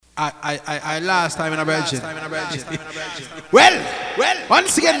I last time in a virgin. Well,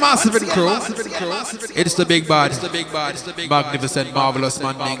 once again, massive and crew. It's the big bad, magnificent, marvelous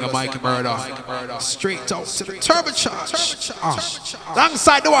Mandinga Mike Murder. Straight out to the turbocharge.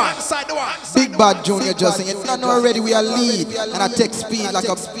 Alongside the one. Big bad Junior Justin. You don't know already we are lead. And I take speed like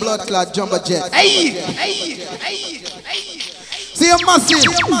a blood clot jumbo jet. Hey. See you massive.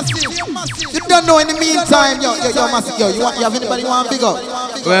 You don't know in the meantime, yo massive, you have anybody want big up?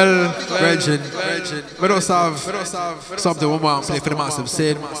 Well, Virgin, we don't have something we want to play for the massive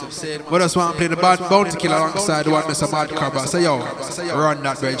scene. We just want to play the bad bounty killer alongside the one Mr. Mad Cobra. So yo, run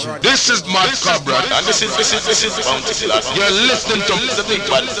that, Virgin. This is Mad Cobra, and this is bounty killer. You're listening to the big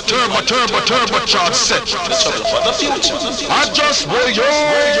bad turbo charge set. The trouble for the future. I just boy yo.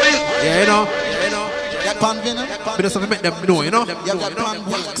 Yeah, you know. That pan venom? We just have to make them know, you know. Yeah, that pan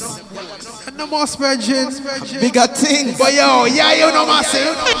wax. And no more Virgin. Bigger things. But yo, yeah, you know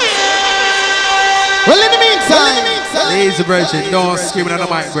massive. Well, in the meantime, easy, Virgin. Don't scream at the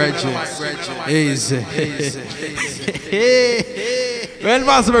mic, Virgin. Easy. Well,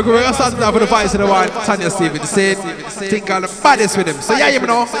 massive, we're going to start off with the voice of the one. Tanya Stevens said, think on the baddest with him. So yeah, you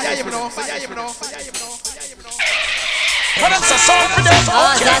know. That's a song for them.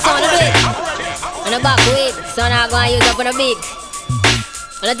 Oh, that's on the big. On the back weight, so now I'm going to use up on the big.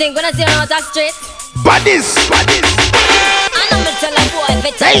 And I think when I see on the street, Baddies. I know me tell a boy if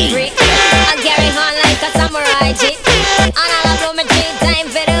it's free. I carry on like a samurai chick. And I'll blow me 3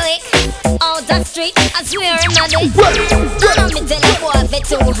 times for the week. Out the street, I swear in my day. I know me tell a boy if it's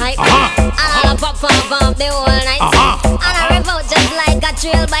too hype. And I'll pop the whole night. And I rev out just like a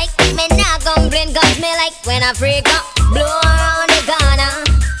trail bike. Me not complain cause me like when I freak up. Blow around the corner.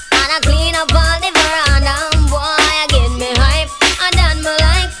 And I clean up all the veranda. Boy, I get me hype. I done me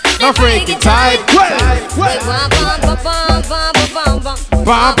like No freaking tight.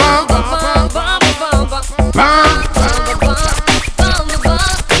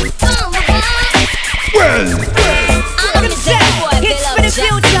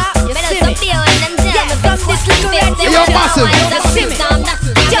 Yo, massive.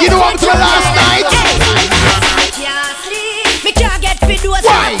 You know what happened to me last night? Me can't get videos.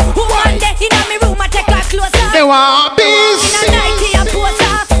 Why? Woman there in my room, I take her clothes off. They want peace. In a nightie, I pose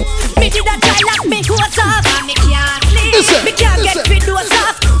off. Me did a try lock me clothes off. Me can't sleep. Listen, me can't get videos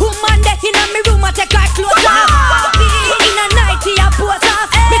off. Woman there in my room, I take her clothes off. In a nightie, I pose off.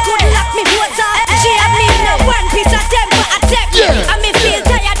 Me couldn't lock me clothes off. She had me in a one piece of temper attack. And me feel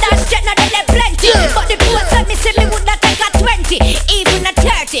tired and straight, now they plenty. But the pose when me say me woulda take a 20, even a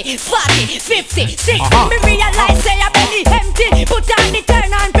 30, 40, 50, 60. Me realize say I belly empty. Put on the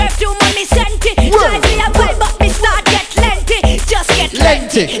turn on perfume and me sent it. Try me a vibe but me start get lengthy. Just get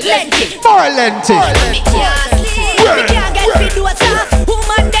lengthy. More lengthy. Me can't sleep. Me can't get videos off.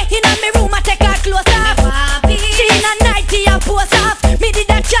 Woman there in my room, I take her clothes off. She in a nightie, I pose off. Me did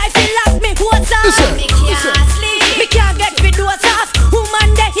a try to lock me hose off. Me can't sleep. Me can't get videos off.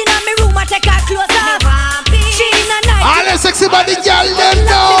 Woman there in my room, I take her clothes off. She in a nightie. All the sexy body girl them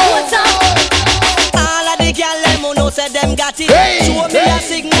know. All of the girl them who know say them got it. Hey, Show me a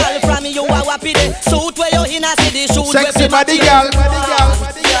signal from you a wappy day. Suit where you in a city, shoes Sexy body girl.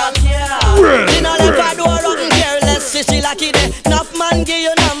 You know like I do a rotten careless, she like it. Enough man give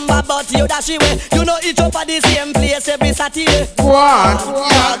you number, but you dash away. You know each up at the same place every Saturday. What?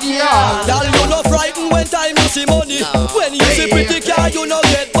 Yeah. Girl, you no frightened when time you see money. When you see pretty car, you no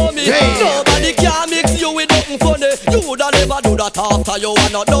get money. Nobody can mix you with nothing funny. You woulda never do that after you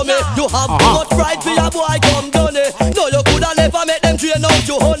wanna dummy. You have too much pride for your boy come done it. No, you coulda never make them train out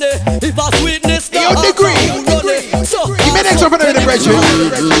you honey. If a sweetness Yo, degree. so Give me an extra for the Virgin.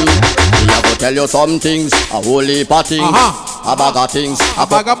 I go tell you some things, a whole heap of things, a bag of things, A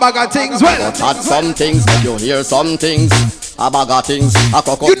bag of things. Well, but at some things, you hear some things, a bag of things, a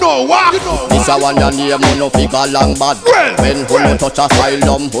cocoa. you know what? This a one your name, who no figure long bad. Well. When who no touch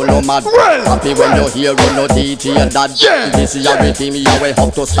asylum, who no mad. Well. Happy when you hear who no DJ dad. Yeah. This is your rhythm, you way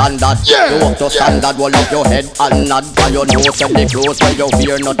up to standard. Yeah. You up to standard, roll up your head and nod. By your nose and the clothes when you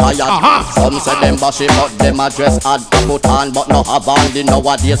fear not tired. Some say them bashy but them a dress hard. A put on but no have on the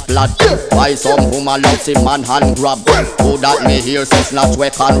nowadays blood. Why some woman loves him man hand grab. Who that me hear says snatch way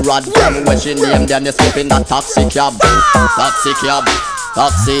can rod. From where she name then they skip in that taxi cab. Taxi cab.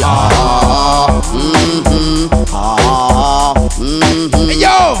 Taxi, Yo!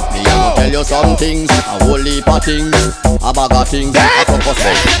 Me gonna tell you some things, a whole heap of things, a bag of things, a couple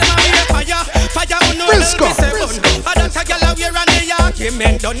things. Frisco! Fire!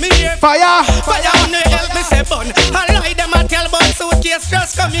 Fire! Fire on the help me say bun. I lie them a tell but suit suitcase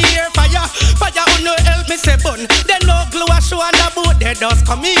just come here fire. Fire who no help me say bun. They no glue a show on the boat. They just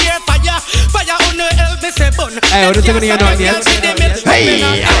come here fire. Fire who no help me say bun. Hey, what are you going to yet?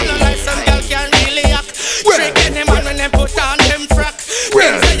 Hey, some girl can really act. Trick any man when them put on them frack.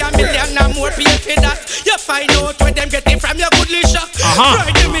 Them say a million and more pay for that. You find out where them get it from your goodly shop.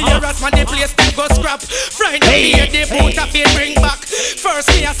 Friday me here as man the place them go scrap. Friday me the boot a feel bring back.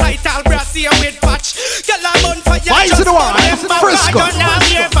 First me a sight all brass here with patch. Girl a bun fire. Why is it the one? It's the Frisco.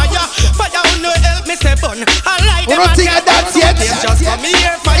 Fire who no help me say bun. I like them. I don't think I dance yet. Just come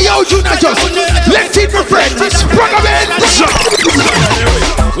here fire. Yo, Junior, just let's see my friend. Sprung a man.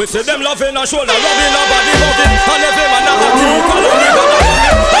 We see them loving and shoulder rubbing and body rubbing. And every man a happy equal only God a love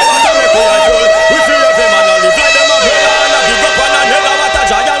me. I want to make you a joy. We see every man a live like them a brother and a big up and a nether. What a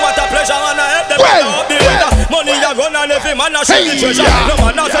joy and what a pleasure and a help them up the ladder. Money a run and every man a share the treasure. No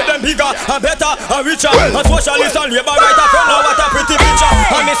man a say them bigger and better and richer. A socialist and labor right a friend. What a pretty picture.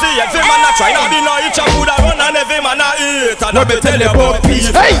 And me see every man a try now be no each a food a run and every man a eat. And I be tell you about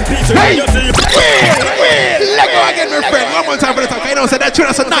peace. Hey, let go again, my friend. One more time for the talk. I know, say that tune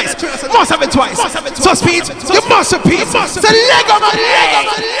is so nice. Must have it twice. So speed, you must repeat. Say Lego, man.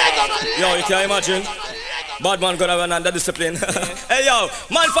 Yo, you can't imagine. Bad man gonna run under discipline. Hey yo,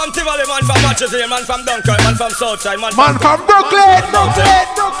 man from Tivoli, man from Manchester, man from Dunkirk, man from Southside, man from Brooklyn.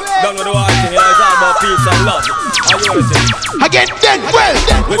 Don't know the wild thing, it's all about peace and love. Are you ready? Again, then, well.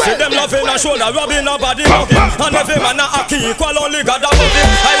 We see them loving and shoulder, rubbing and body rubbing. And every man a happy, equal only God above him.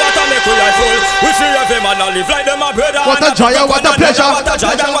 I want to make you full. We see every man a live like them a brother. What a joy, what a pleasure. What a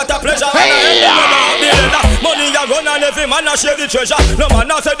joy and what a pleasure. Hey, money a run and every man a share the treasure. No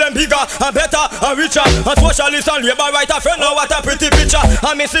man a say them bigger and better and richer. And socialist and labor right a friend. Now what a pretty picture.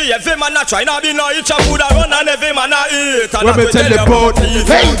 And me see every man a try now be no each a food a run and every man a eat. And let me tell you about peace.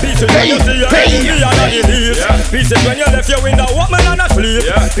 Peace is when you left your window open and a sleep.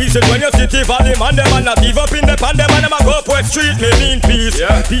 Peace is when you sit in valley man them and not give up in the pan them and them a go up West Street. Me mean peace.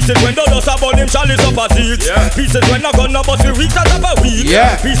 Peace is when the dust about him chalice up a seat. Peace is when a gun a bust for weeks as up a week.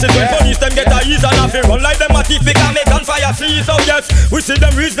 Peace is when police them get a ease and a fi run like them a thief because me gunfire see. So yes, we see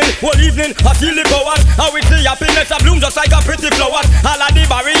them reasoning whole evening. I feel the powers and we see happiness a bloom just like a pretty flowers. All of the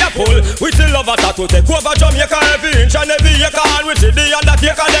barrier pull. We see lovers that will take over Jamaica every inch and every acre. And we see the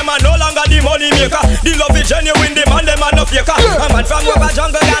undertaker them are no longer the money maker. The love is genuine, the man them are no faker. A man from over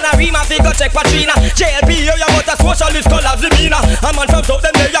jungle Ghana, Rima fi go check Patrina. JLP here you got a socialist collapse demeanor. A man from south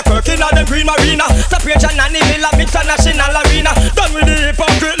them there you Kirkin and them Green Marina. Separation and the villa mix and national arena. Done with the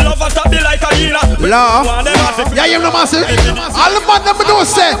hypocrite lovers stop the like a hyena. Love, yeah you know massive. All the man them do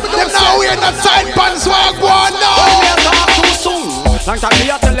say them now wear that side pants walk one now. Too soon. Long time me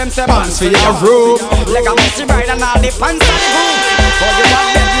a tell them say pants for your room. Like a messy bride and all the pants on the room. For you want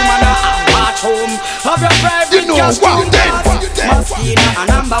bedroom and a bathroom. Have your private guest room. Moschino a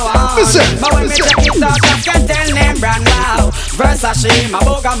number one. But when me check it out, I can tell name brand wow. Versace, my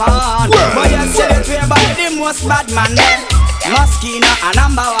boga man. But you say it way by the most bad man. Moschino a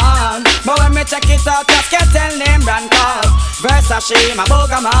number one. But when me check it out, I can tell name brand call. Versace, my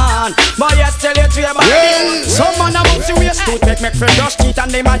boga man. But you tell it way by the some man a bouncy waist to take me friend brush teeth and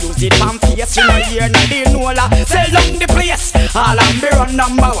them a use it man face. You know here no deal no la. Sell down the place. All am be run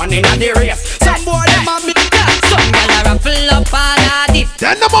number one in the race. Some boy them a big cat. Some gyal a ruffle up all a dip.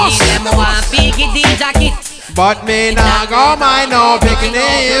 Then the boss. Them want biggie the jacket. But me nah go mind no picking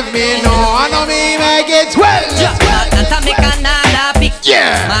if me know I know me make it well. But not to make another pick.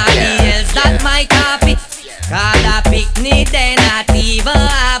 My heels that my carpet. Cause a picnic they not even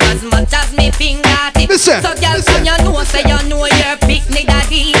have as much as me fingertip. So girl from you know say you know your picnic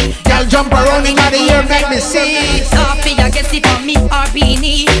daddy. Girl jump around in the air make me see. Coffee you get it from me or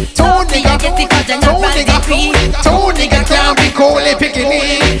beanie. Coffee you get it cause you're not fancy. Two nigga can't be coolly picking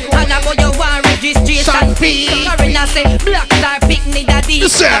it. And I go you want registration fee. Foreigner say black star picnic daddy.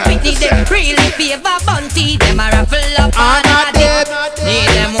 A picnic they really favor bunty. Them a raffle up on a dip. Need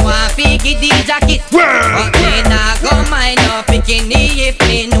them want figgy the jacket. But me nah go mind no bikini if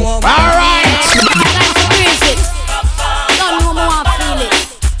me know what it is. Squeeze it. Don't know more feel it.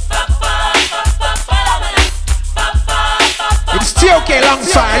 It's TOK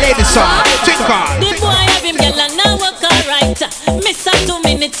alongside lady song. Think on. The boy have him girl and now work alright. Miss her 2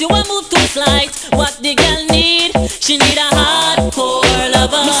 minutes, you a move too slight. What the girl need? She need a hardcore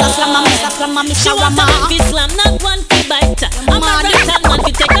lover. Miss a slammer, Miss a slammer, Miss a she want a man fi slam, not one fi bite. A marathon man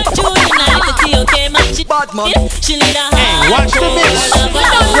fi take a Judy night. The TOK man she bad man. She need a hardcore watch the mix.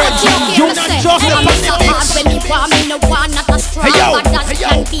 You not just the mix. When me want me no want not a strong. But that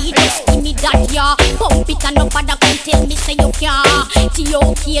can be just give me that yeah. Pump it and nobody can tell me say you can't.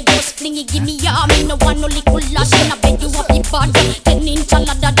 TOK just fling it give me yeah. Me no want no little lash. And I beg you up the bad.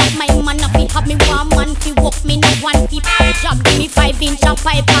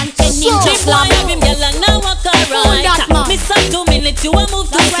 pipe and tennis. Just like him, girl, and now walk alright. Miss her 2 minutes, you a move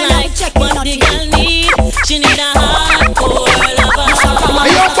too slight. What the girl need? She need a hardcore lover.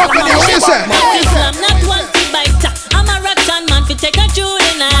 Hey, yo, fuck with you, what you say? I'm not one to bite. I'm a rotten man to take her through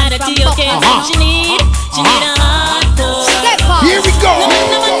the night. Okay, she need a hardcore. Here we go.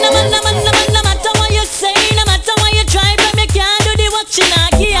 No matter what you say, no matter what you try, but me can't do the work. She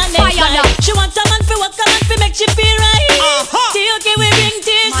not give her next time. She want a man for work, a man for make she feel right. Okay, we bring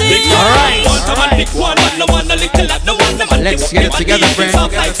tears in. Alright. Let's get it together, friend.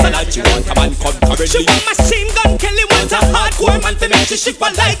 She want machine gun, Kelly want a hardcore man to make she ship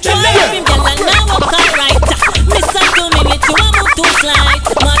her like jelly. Him girl and now walk alright. Miss her 2 minutes, you a move too slight.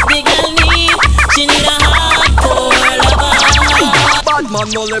 What the girl need? She need a hardcore lover. Bad man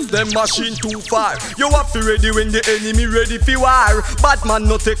no left them machine too far. You have to ready when the enemy ready for war. Bad man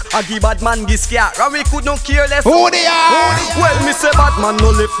no take a give bad man give scare. And we could not care less. Who they are? Well, me say bad man no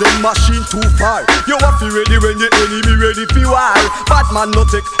left them machine too far. You have to ready when the enemy ready for war. Bad man no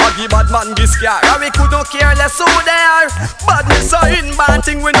take a give bad man give scare. And we could not care less who they are. Badness are in bad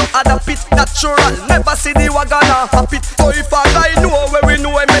thing we no adapt it natural. Never see the wagon a hop it. So if a guy know where we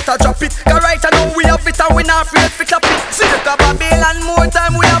know I better drop it. Cause right now we have it and we not afraid to clap it. See the Babylon more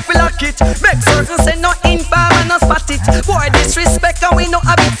time we have to lock it. Make certain say no infam and no spot it. Boy disrespect and we no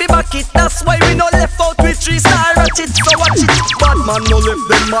have it fi back it. That's why we no left out with 3-star ratchet. So watch it. Bad man no left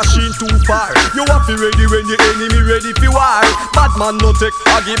them machine too far. You have to ready when the enemy ready fi war. Bad man no take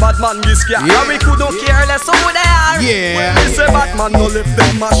a give bad man give scare. And we could not care less who they are. Yeah. We say bad man no left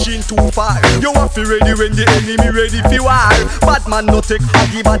them machine too far. You have to ready when the enemy ready fi war. Bad man no take a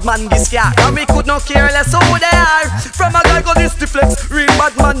give bad man give scare. And we could not care less who they are. From a guy go this flex, real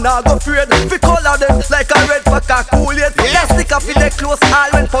bad man now go afraid. We color them like a red pack of Kool-Aid. They stick up in the close all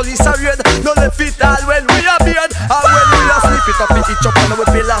when police are raid. No left it all when we are beard. And when we are sleep it up in each up on our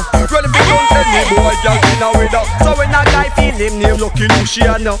pillar. Run if you don't tell me boy girl in a window. So when a guy feel him name Lucky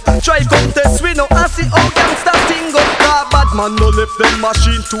Luciano. Try contest we know and see how gangsta thing go. Cause bad man no left them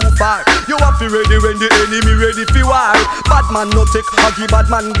machine too far. You have to ready when the enemy ready for war. Bad man no take a give bad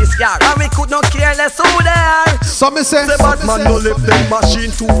man this car. And we could not care less who they are. Some say bad man no left them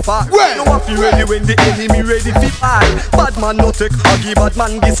machine too far. You have to ready when the enemy ready for war. Bad man no take a give bad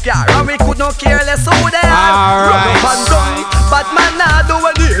man this car. And we could not care less who they are. Alright. Bad man now do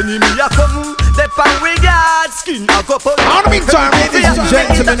when the enemy a come. They pan we guard skin a couple. On the meantime, ladies and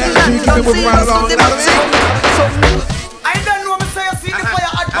gentlemen, as we keep moving right along, you know what I mean? I don't know me say you see the fire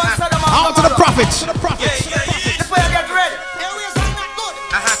advance of them. On to the prophets. The fire get ready. Here we are saying that good.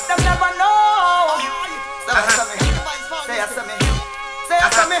 Them never know. Say it.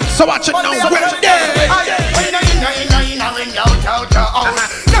 So watch it now, we're there.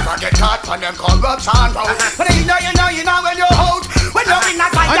 Never get caught on them corruption road. But you know when you're out. When you're in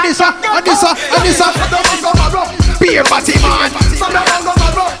that fight. And this beer party man.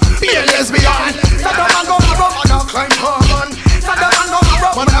 Beer lesbian. Climb woman.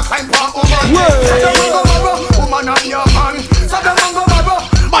 Woman on your man.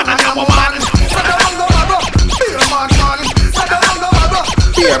 Man on your woman. Beer man.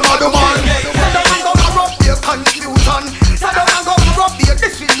 Beer man. Beer confusion. Beer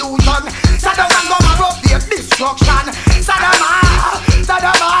disillusion. Beer destruction.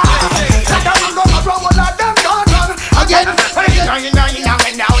 Again.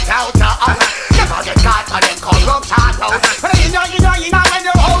 Never get caught on them corruption road. When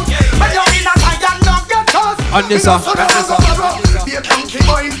you're out. When you're in a fight and don't get caught. On this Be a country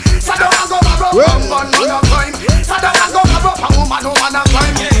boy. Woman on a crime. Woman a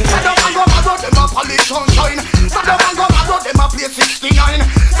crime. Them a police sunshine. Them a play 69.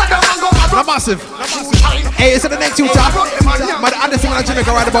 Not massive. Hey, is it the next two top? But the other thing in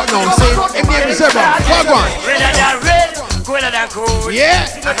Jamaica right about now, say, him name is Zebra. What go on? Cooler than cold. Yeah.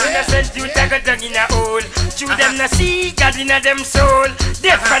 Nothing that sends you take a dog in a hole. Chew them na see, God in a them soul.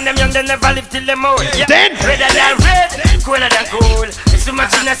 Death from them young, they never live till them old. Yeah. Then redder than red, cooler than cold. So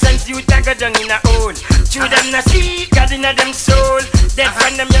much innocence you take a dog in a hole. Chew them na see, God in a them soul. Death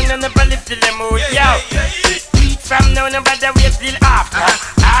from them young, they never live till them old. Yo. From now, nobody wait till after.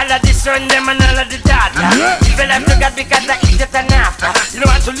 All of the son, them and all of the data. People have to God because I eat it and after. You don't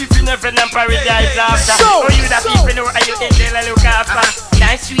want to live in heaven and paradise after. Oh, you the people know how you angel and look after.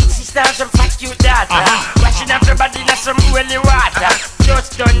 Nice sweet sister, some fat cute daughter. Washing up your body in some holy water.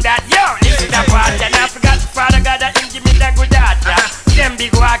 Just done that, yo, listen to part. And I forgot the Father God that him give me the good daughter. Them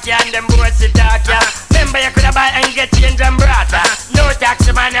big walkie and them boys sit dark, yeah. Remember you coulda buy and get change and brought. No tax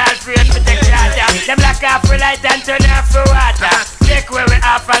man, all free to take charter. Them black off for light and turn off for water. Take where we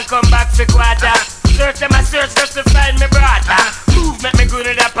off and come back for quarter. Search them and search just to find me brother. Move make me go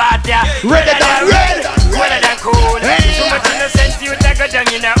Redder than red. Cooler than cool. So much innocent you that go down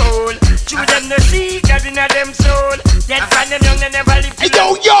in a hole. Chew them no see, God in a them soul. Dead find them young and never live.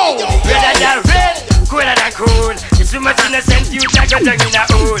 Yo, yo. Redder than red. Cooler than cool. So much innocent you that go down in a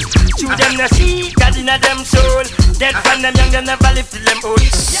hole. Chew them no see, God in a them soul. Dead find them young and never live till them old.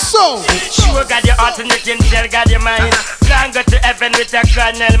 So sure got your heart and you can tell God your mind. Plan go to heaven with a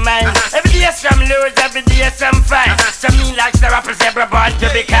carnal mind. Every day some lose, every day some fight. Some mean like the rappers ever born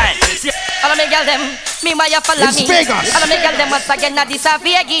to be kind. All of me girl them, me why you follow it's me. Vegas. All of me girl them once again at this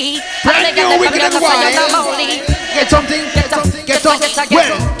Vegas. All of me Brand girl new them wicked and wild. Get something, get something.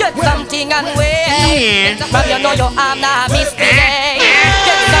 Well, get something and wave. From you know your arm now misbehave.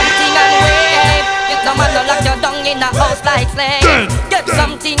 Get something and wave. No man no lock you down in a house like slave. Get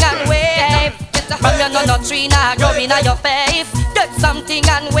something and wave. From you know no tree now grow in your face. Get something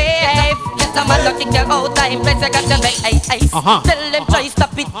and wave. No man no kick you out time place you got your face. Tell them try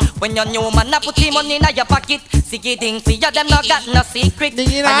stop it. When your new man a put him money in your pocket. Sicky thing for you them no got no secret. And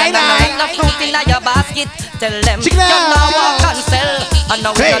you no fruit in your basket. Tell them you no walk and sell. And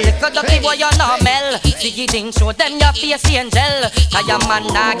now with a little dirty boy you no mel. Sicky thing show them your face angel. Cause your man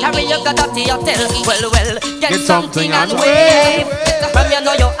nah carry you got dirty hotel. Well, get something and wave. From you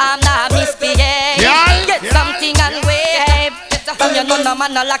know your arm nah misbehave. Get something and wave. From you know no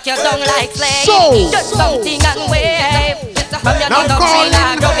man no lock you down like slave. Get something and wave. From you know no tree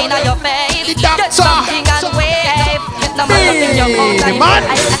nah grow in your face. Get something and wave. No man no think you out like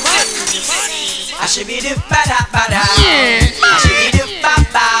I should be the bada. I should be the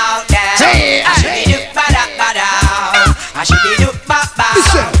bada. I should be the bada. I should be the bada.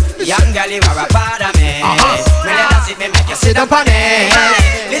 Young girl, you are a part of me. When you dance it, me make you sit up on it.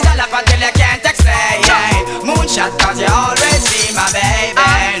 This all up until you can't explain. Moonshot, cause you always be my baby.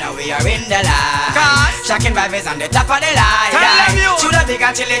 Now we are in the line. Shocking vibes on the top of the line. Shoot the big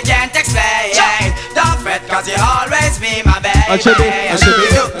until you can't explain. Don't fret, cause you always be my baby. I should be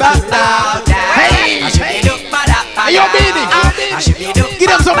look back loud. I should be look back up. Hey, yo, Beanie. I should be look. Give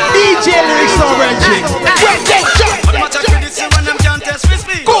them some DJ lyrics on Reggie.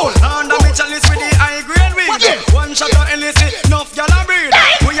 Cool. Under me chalice with the high grade weed. One shot of LSE, enough y'all a breed.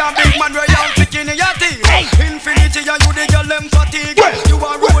 We are big man, we are picking in your teeth. Infinity, you the girl them fatigue. You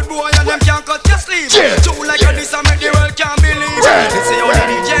a road boy and them can't cut your sleeve. Two like a this, I make the world can't believe. They say how the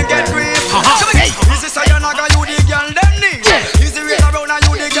DJ get grief. This is how you naga, you the girl them need. Is the race around and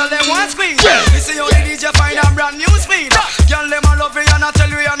you the girl them want squeeze. This is how the DJ find a brand new speed. Girl them a love you and I tell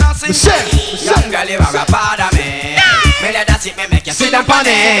you and I sing. Young girl, you are a part of me. Me let that sit, me make you sit up on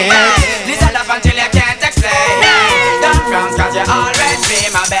it. Listen up until you can't explain. Don't frown, cause you always be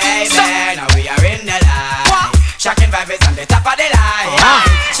my baby. Now we are in the line. Shocking vibes on the top of the line.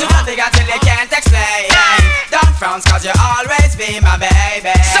 Shoot up big until you can't explain. Don't frown, cause you always be my baby.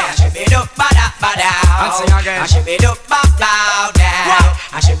 I should be dope, bada. I should be dope, loud.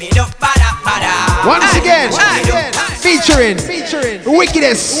 I should be dope, bada. Once again, featuring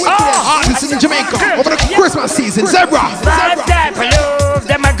wickedest artists in Jamaica over the Christmas season. Zebra. Five type of love,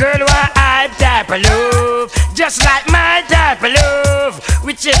 them a girl want hype type of love. Just like my type of love,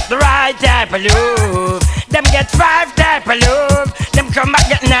 which is the right type of love. Them get 5 type of love, them come back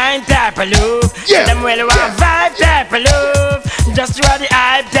get 9 type of love. Them well want 5 type of love, just you are the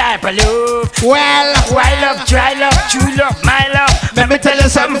hype type of love. Well, why love, try love, true love, my love. Let me tell you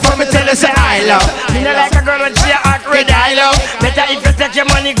something before me tell you say I love. You know like a girl when she a hot red I love. Better if you take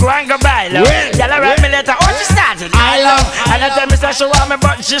your money go and go buy love. Y'all write me letter, oh she started I love. And I tell me say she want me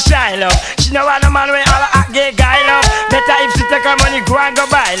but she shy love. She know want a man when all a hot gay guy love. Better if she take her money go and go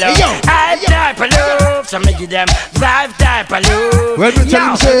buy love. Hype type of love, so me give them 5 type of love. Well, me tell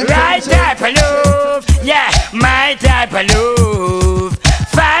him say right type of love, yeah, my type of love.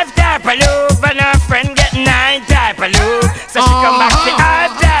 5 type of love and her friend get 9 type of love. So she come back to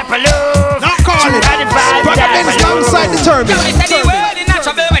 5 type of love. Not calling it. But the men's alongside determined.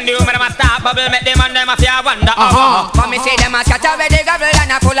 When you make them a stop bubble, make them and them a fear wonder. For me see them a scatter with the gobble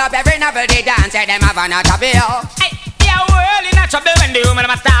and a pull up every novel they dance. Say them have an atabio. Hey, yeah, world in a trouble when you make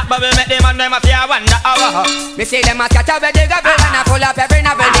them a stop bubble, make them and them a fear wonder. Me see them a scatter with the gobble and a pull up every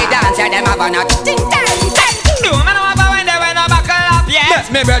novel they dance. Say them have an atabio. You man over when they when a buckle up, yeah. Yes,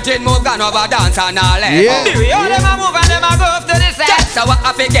 me virgin move gone over dance and all that. Yeah. All them a move and them a go up to the set. So what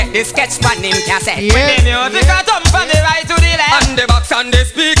I forget the sketch man him cassette. When the music a jump from the right to the left. And the box and the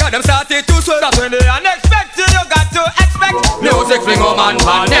speaker them started to swell. That's when the unexpected you got to expect. Music fling a man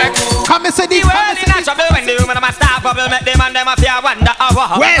on neck. Come and say the world in a trouble when the woman a stop bubble, make them and them a fear wonder.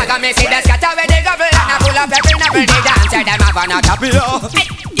 Well, I got me see the scatter with the gobble and a pull up every novel they dance. Say them have an atabio.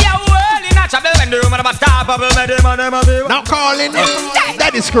 Yeah, world in a trouble when in the room and I'm a star bubble. Now calling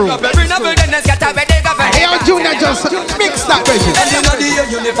Daddy Screw. Hey, yo, Junior just mix that version. And you know the year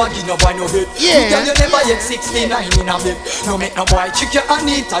you never give no boy no bit. Yeah. Girl, you never hit 69 in a bit. No make no boy chick you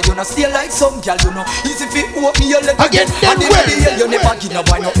Anita. You know stay like some girl, you know. Easy fit walk me your leg again. And you know the year you never give no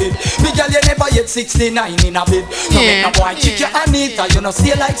boy no bit. Me girl, you never hit 69 in a bit. No make no boy chick you Anita. You know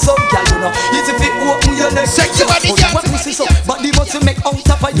stay like some girl, you know. Easy fit walk me your leg. Sexy body, girl. What pussy so? Body must make out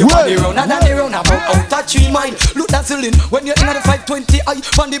of your body round and they round about out of 3 mile. Look that ceiling when you're in the 520 I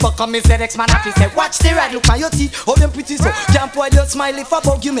on the back of me said X man happy say watch the ride. Look at your teeth, all them pretty so. Can't point your smile if I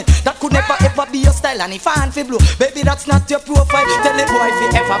bug you me. That could never ever be your style. And if I hand fi blow, baby that's not your profile. Tell the boy if you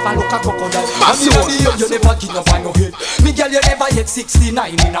ever fall look a crocodile. And me know the year you never give no boy no head. Me girl you never hit 69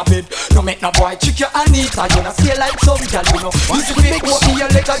 in a bed. No make no boy trick you Anita. You know stay like some girl you know. You should make walk in your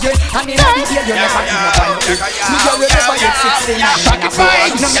leg again. And in the year you never give no boy no head. Me girl you never hit 69 in a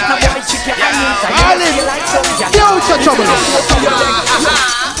bed. No make no boy trick you Anita. You know stay like some girl. Future trouble. 1,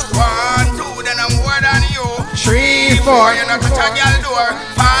 2, then I'm more than you. 3, 4. You know touch a girl door.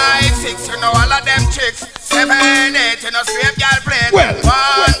 5, 6, you know all of them chicks. 7, 8, you know scrape girl plate. 1,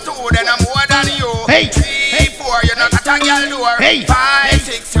 2, then I'm more than you. 3, 4, you know touch a girl door. 5,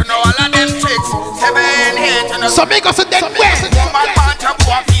 6, you know all of them chicks. 7, 8, you know. So make us a dead wet. Woman want to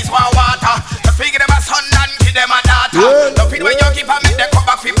go a piece of water. The figure them a son and give them a daughter. The feed when you give a make them come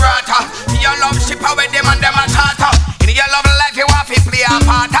back for brata. Your love ship away them and them a charter. In your love life you want to play a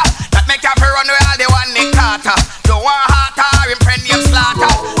part. That make you run with all the one Nick Carter. Don't want heart or imprint your slaughter.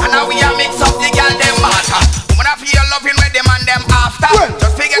 And now we a mix up the girl them matter. Woman I feel your loving with them and them after.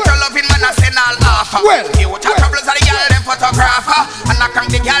 Just forget your loving man I send all offer. You watch your troubles of the girl them photographer. And I can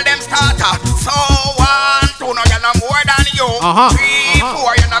the girl them starter. So 1, 2 no girl no more than you. 3,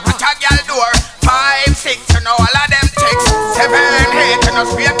 4 you know touch a girl door. 5, 6 you know all of them chicks. 7, 8 you know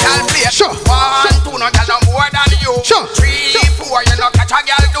straight girl play. 1, 2 no girl no more than you. 3, 4 you know catch a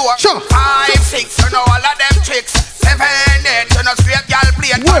girl door. 5, 6 you know all of them chicks. 7, 8 you know straight girl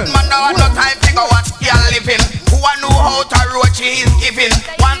play. One man now no time to go watch girl living. Who I know how to road she is giving.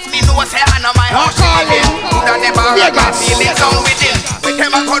 Once me know say I know my house she living. Who don't never rock my feelings down within. We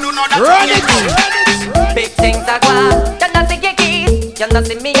them a go do know that. Big things are gone. You know see your keys. You know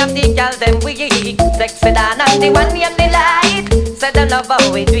see me and the girl them weak. Sexy than and the one name the light. Say them love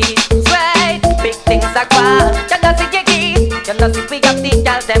how we do it. Sweet. Big things are gone. You know see your keys. You know see we got the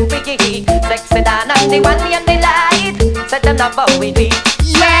girl them weak. Sexy than and the one name the light. Say them love how we do it.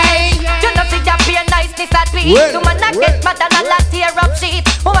 Sweet. You know see your pure niceness at me. You man not get mad and a lot tear up sheet.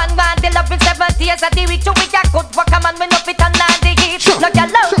 One man they love in 7 days a the week. 2 weeks a good work a man we love it and not the heat. No girl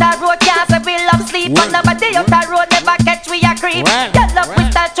out the road can't say we love sleep. And nobody out the road never catch we a creep. Girl love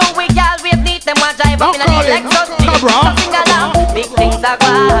with that show we always need them one drive up in a like so steep. So sing along. Big things are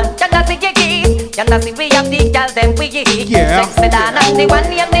gone. You know see your keys. You know see we have the girl them we geek. Sexy than and the one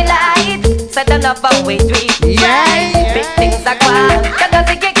name the light. Say them love how we do it. Big things are gone. You know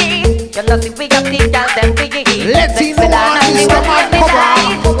see your keys. You know see we have the girl them we geek. Sexy than and the one name the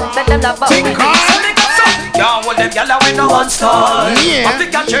light. Say them love how we do it. Can't hold them gyal with no one style.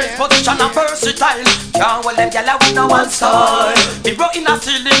 African change position and versatile. Can't hold them gyal with no one style. The bro in a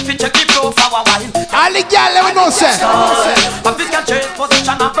ceiling fi check the flow for a while. All the gyal we know say. African change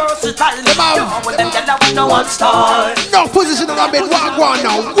position and versatile. Can't hold them gyal with no one style. No position on a bed, walk one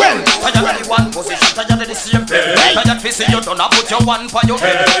now. Well, tired of the one position, tired of the same bed. Tired fi see you done, I put your one for your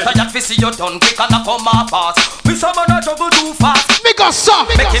head. Tired fi see you done, quick and I come off fast. We some man a juggle too fast. Make us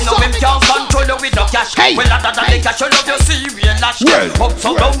soft. Make him know him can't control you with no cash. Well, other than the cash, you love your serious lash. Up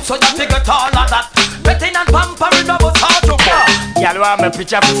so down, so that you get all of that. Betting and pampering about how to go. Y'all want me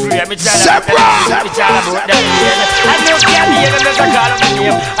picture for free? Me tell you picture about them. I know can't hear them, there's a call of the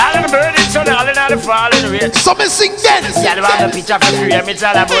name. All of the burning sun, all in all the falling rain. So me sing dance. Y'all want me picture for free? Me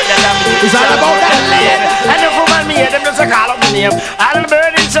tell you about them. It's all about that land. I know for man, me hear them, there's a call of the name. All of the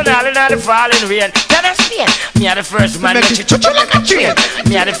burning sun, all in all the falling rain. Can I explain? Me are the first man, make you chuchu like a train.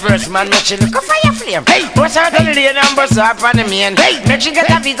 Me are the first man, make you look a fire flame. Bust out on the lane and bust up on the main. Make you get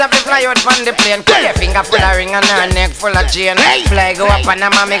a visa to fly out from the plane. Put your finger full of ring and her neck full of chain. Fly go up and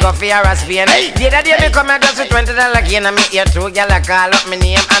a mommy go for your ass vein. The other day me come and just with $20 gain and me hear 2 gyal call up me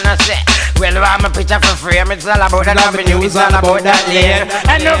name and I say, well, I'm a picture for frame. It's all about that avenue, it's all about that lane.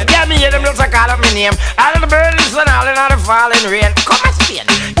 And no gyal me hear them just call up me name. All of the birds and all in all the falling rain. Come and Spain.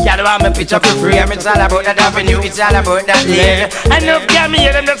 Girl want me picture for frame. It's all about that avenue. It's all about that lane. I know girl me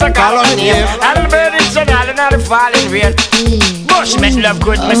hear them just a call on me name. All the birds and all the falling rain. Bush make love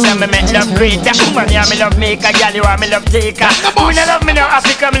good, me say me make love great. That woman yeah me love maker, girl you want me love taker. When you love me now, I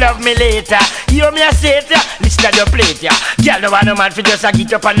fi come love me later. You hear me a say it ya, listen to the plate ya. Girl no want no man fi just a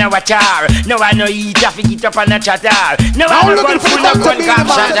get up and a watch her. No want no eat ya fi get up and a chat her. No want no gun full of gun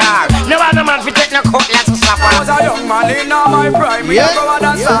capture her. No want no man fi take no cutlass to slap her. I was a young man in my prime. Me a go a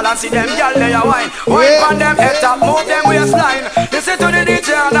dance hall and see them girl they a wine. Wine pon them head top, move them waistline. Listen to the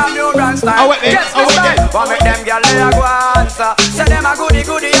DJ and a new brand style. Guess the style. Want make them girl they a go answer. Say them a goody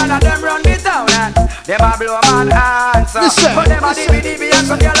and a them run the town and them a blow man answer. But them a DB and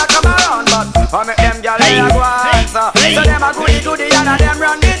some girl a come around. But want make them girl they a go answer. So them a goody and a them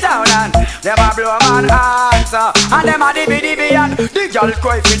run the town and them a blow man answer. And them a DB and the girl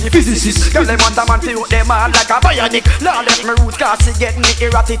cry for the physicist. Girl them want a man to out them all like a bionic. Now let me root cause she get me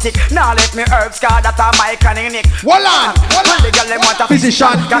erratic. Now let me herbs cause that a my chronic. Hold on. When the girl them want a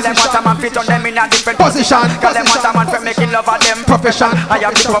physician. Girl them want a man fit on them in a different position. Girl them want a man for making love of them profession. I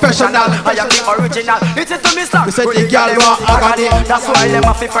am the professional, I am the original. It is to me slang. We say the girl want agony. That's why them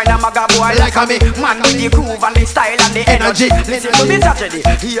have to find a maga boy like me. Man with the groove and the style and the energy. Listen to me tragedy.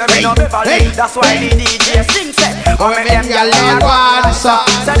 Hear me no Beverly. That's why the DJ sing set. Come make them girl they a go answer.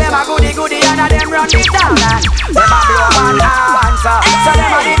 So them a goody and a them run it down and them a blow man answer. So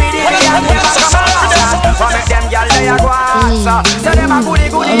them a DB and them a come around. Come make them girl they a go answer. So them a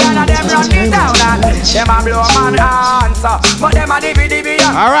goody and a them run it down and them a blow man answer. But them a DB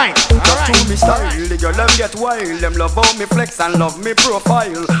and alright. Just to me style, the girl them get wild. Them love how me flex and love me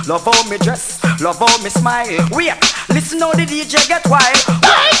profile. Love how me dress, love how me smile. Wait, listen how the DJ get wild.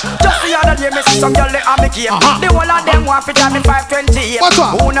 Just the other day me see some girl they a me game. The whole of them want to drive me 528.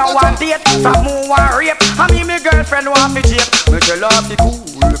 Who no want date, from who want rape. And me girlfriend want me jape. Me tell her be cool,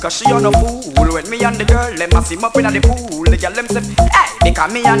 cause she on a fool. When me and the girl them a sim up in the pool. The girl them say, hey,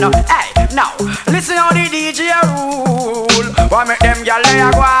 because me and no, hey. Now, listen how the DJ rule. Why make them girl they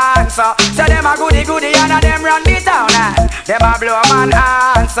a go answer. Say them a goody and a them run the town and them a blow man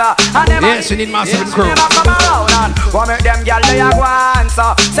answer. And them yes, we need massive crew. Them a come around and why make them girl they a go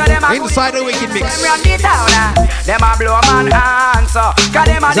answer. Say them a inside the wicked mix. Them run the town and them a blow man answer. Cause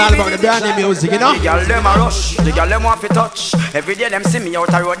them a it's all about the brand new music, you know. The girl them a rush, the girl them want to touch. Every day them see me out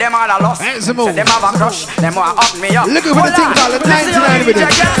the road, them all a lost. So them have a crush, them want up me up. Looking for the thing called the 99 with it.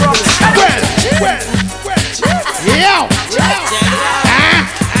 Well. Yeah.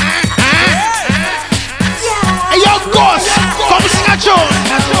 Hey, yo, Ghost, come sing a tune.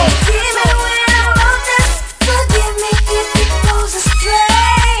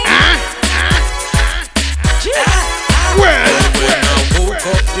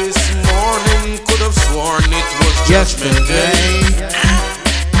 Judgment Day.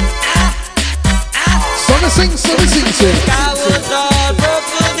 So we sing. I was all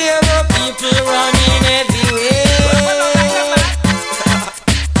purple, there were people running everywhere.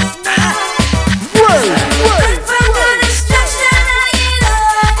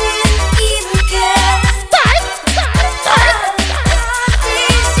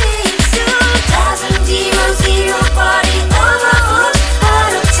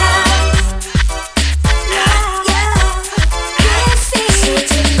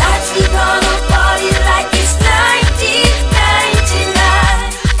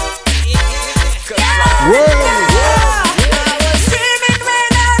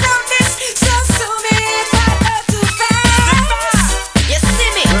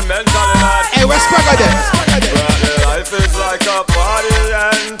 Life is like a party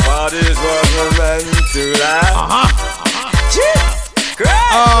and parties wasn't meant to last. The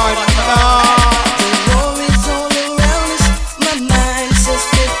war is all around us. My mind says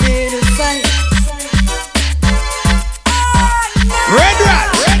prepare to fight. Red Rat.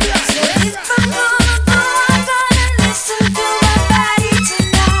 So if I'm gonna go, I'm gonna listen to my body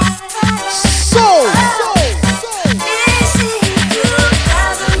tonight. So. This is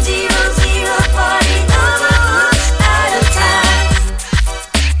 2000 party numbers out of time.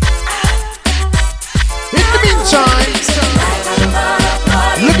 In the meantime,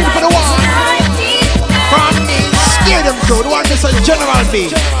 looking for the one from the Stadium Crew, the one that's a General B.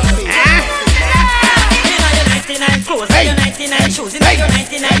 Clothes, hey. Your 99 shoes, in your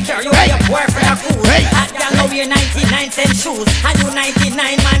 99 car, you your boyfriend a fool. Hot girl know your 99 cent shoes, and you 99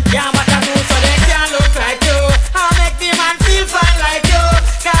 man can't what a do, so they can't look like you. I make the man feel fine like you,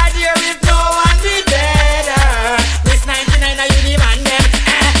 cause here if no one be better. This 99 are you the man them,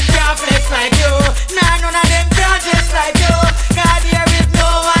 can't flex like you. Nah, none of them can't dress like you, cause here if no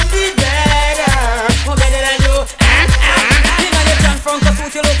one be better. Who better than you? You know you turn front to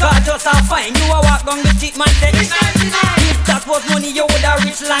foot, you and fine. You a walk down the street, man, say it's 99. If that was money, you woulda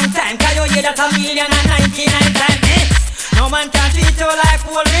rich long time. Can you hear that 1,099 times? No man can treat you like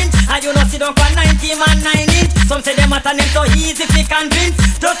cold rinse. And you know sit down for 90 man 9 inch. Some say them at a name so easy to convince.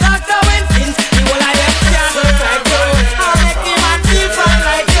 Just talk to him since the whole of them can't look like you. I'll make the man feel fine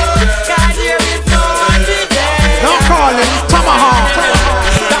like you. Cause there is no one today. Don't call him Tomahawk.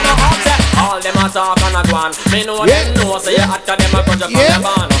 All them a talk and a go on. Me know them know, so you hot to them a grudge up on the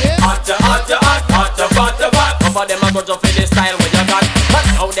barn. Hot to hot to hot, hot to fat to fat. Over them a grudge up for the style where you got. But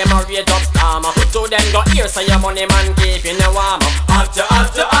how them a rate up storm. So them go here, so your money man keeping you warm. Hot to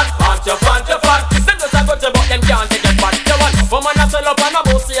hot to hot, hot to fat to fat. Them just a grudge but them can't take it back. The one woman a sell up on a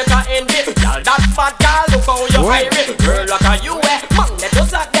bus, you can envy. Y'all that fat girl, look how you fiery. Girl like a you man, let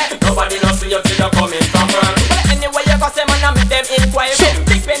us at that. Nobody knows see you till you coming from work. But anyway you go say man, I make them inquiry.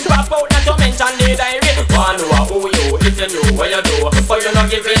 Big pen pop out, not to mention the diary. One who you, if you know what you do, but you not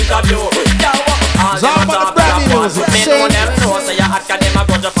give interview. All them a talk about music. Me know them know, so you hot 'cause them a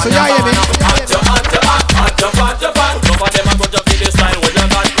grudge up on the man. Hot to hot to hot, hot to fat to fat. Some of them a grudge up for the style where you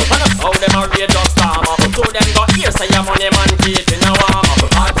got. How them a rage up storm. So them go here, so your money man keep in a warm.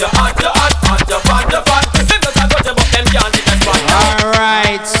 Hot to hot to hot, hot to fat to fat. Them just a grudge but them can't take a spot.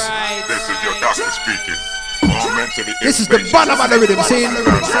 Alright. This is your doctor speaking. This is the bottom of the rhythm scene.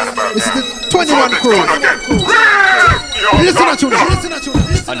 This is the 21 crew. Listen to you.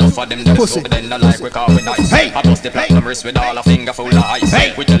 Enough of them that so then I like we call with ice. Hey, I bust the platinum wrist with all a finger full of ice.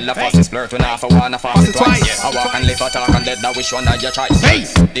 Hey, we tell the fuss is flirt when half a one, a fast it twice. I walk and live a talk and dead that which one of your choice. Hey,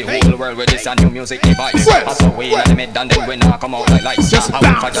 the whole world with this a new music device. I saw we in the mid and then we now come out like lights. I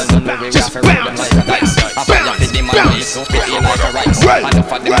went for the no way we have to roll them like a dice. I feel like the man is so pretty like a rice.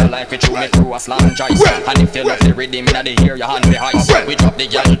 Enough of them I like we chew me through a slam choice. And if you love the rhythm in the ear, your hand be ice. We drop the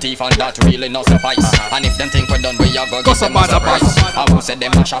girl teeth and that really not suffice. And if them think we're done, we are go give them a surprise. I will say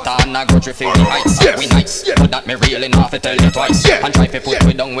them a shot and a grudge refill the heights. We nice, but that me really not to tell you twice. And try to put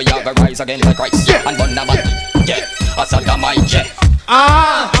we down, we have a rise against the Christ. And bun the man, yeah, a sodomite, yeah.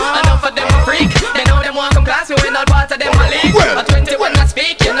 Enough of them a freak. They know them want come class, we win all part of them a league. A 21 not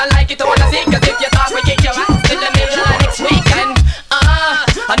speak, you not like it, wanna see. Cause if you talk, we kick your ass till the middle of next weekend.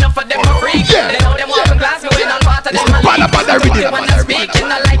 Enough of them a freak. They know them want come class, we win all part of them a league.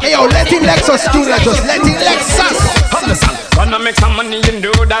 Hey yo, let him Lexus do that, just let him Lexus. Gonna make some money and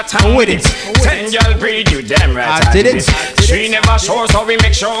do that time with it. 10 y'all breed you damn right. I did it. She never sure, so we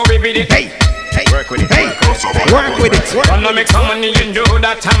make sure we beat it. Hey, work with it. Hey, work with it. Gonna make some money and do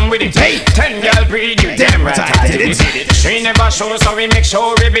that time with it. Hey, 10 y'all breed you damn right. I did it. She never sure, so we make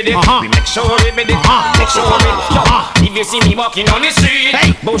sure we beat it. We make sure we beat it. Make sure we beat it. If you see me walking on the street,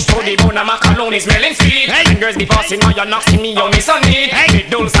 bush to the bone, I'm a cologne smelling sweet. And girls be passing on, you're not see me on me sunny. With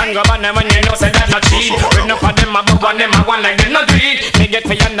those and go on, when you know say that not cheap. When enough of them a bug on them a one like them not do it. Me get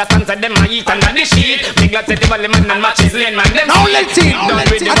for you understand say them a eat under the sheet. Me glad say the valley man and matches lane man them. Now let's see.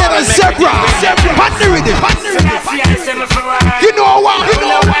 Another zebra. Partner with it. You know what?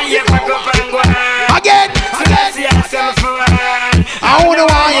 Again. I don't know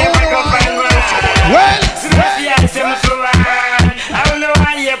why. Well. I don't know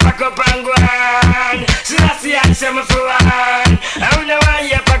why you pack up and go on. So that's the answer for one. I don't know why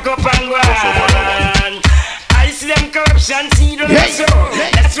you pack up and go on. I see them corruption, see them so.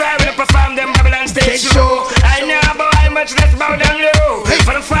 That's why we perform them Babylon stage show. I know about how much that's bow down low.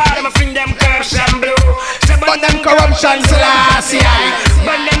 For the fall, I'ma fling them corruption blow. So burn them corruption Selassie.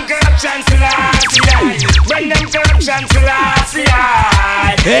 Burn them corruption Selassie. Burn them corruption Selassie.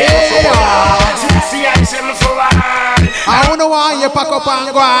 Hey, Selassie, I say me for one. I don't know why you pack up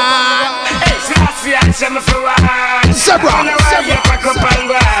and go on. Hey, Selassie, I say me for one. Zebra. I don't know why you pack up and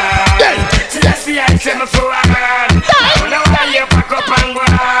go on. Selassie, I say me for one. I don't know why you pack up and go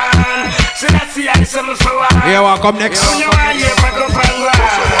on. Selassie, I say me for one. Here, welcome next. I don't know why you pack up and go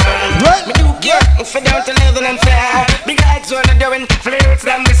on. Me do care if I don't live and fair. Big lights when I'm doing flirts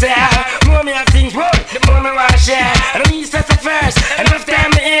than me say. More me I think, whoa, the more me want to share. And I'm used to the first, and enough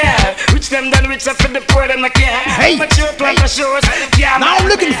time me here. Which them done, which I for the poor them I care. Hey, but you plan the shows. Now I'm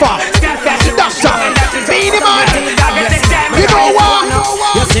looking for Doctor Beenie Man. You know what?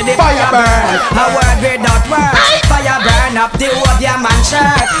 You see the fire burn, a word without words. Fire burn up the whole of your man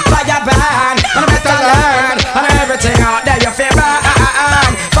shirt. Fire burn, and I better learn. And everything out there you feel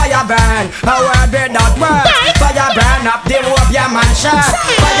burn. Fire burn, a word without words. Fire burn up the whole of your man shirt.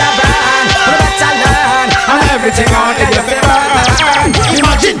 Fire burn, and I better learn. And everything out there you feel burn.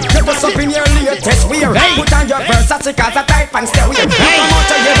 Imagine you was up in your latest wear. Put on your Versace cause a type and stay weird. Come out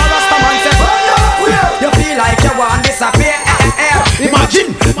to you, the Rastaman say, you feel like you want disappear. Imagine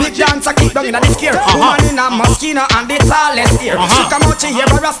big dancer deep down in the scare. Woman in a mosquito and the tallest here. She come out, she hear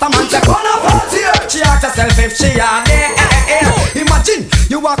a Rasta man say, "Come on up here." She ask herself if she are there. Imagine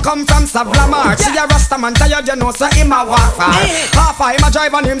you a come from Savlamar. See a Rasta man tired, you know, so him a walk far. Half a him a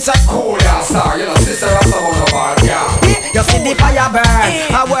drive and him say, "Cool ya star, you know, sister Rasta man a bar, yeah." You see the fire burn,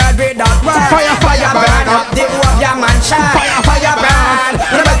 a word with that word. Fire burn up the whole of your mansion. Fire burn,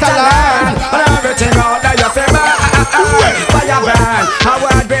 you better learn, and everything out there you feel burn. Fire burn, a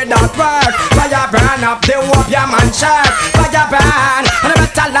word with that word. Fire burn up the whole of your mansion. Fire burn, and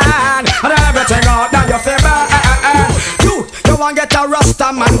better learn, and everything out there you feel burn. You want get a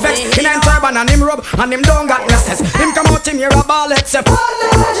Rasta man vex in a turban and him rub and him don't got blesses. Him come out him here a ball except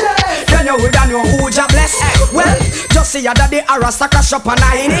then you would know who ja bless. Well, just see your daddy a Rasta crash up on a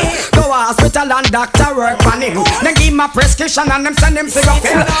him. Go to hospital and doctor work on him. Then give him a prescription and them send him cigarette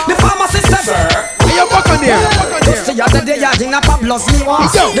fill. The pharmacist said, "Are you back on there?" Just see your daddy a in a Pablo's me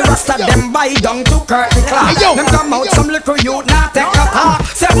was. The Rasta them buy down to curtain clock. Them come out some little youth not take a talk.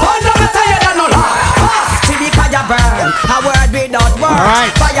 Say, "One of it tired and no lie." See the fire burn, a word without words.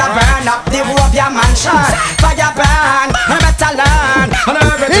 Right. Fire burn up the whole of your mansion. Fire burn, I better learn. And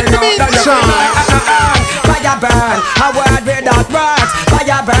everything out there fire burn, a word without words.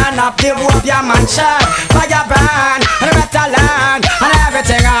 Fire burn up the whole of your mansion. Fire burn, I better learn. And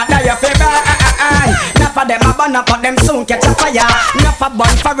everything out there you feel burn. Enough of them a burn up, but them soon catch a fire. Enough of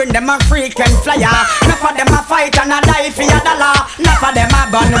burn foreign, them a frequent flyer. Enough of them a fight and a die for your dollar. Enough of them a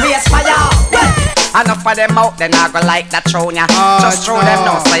burn waste fire. Enough of them out, then I go like that throne ya. Just throw them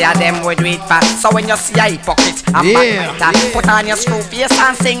now, so ya them would do it fast. So when you see a hypocrite, I'm back, put on your screw face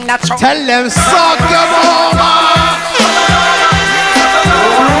and sing that throne. Tell them, suck your mama.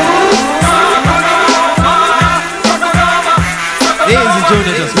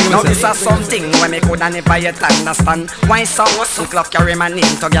 Now this is something when me coulda never yet understand. Why some suit love carry my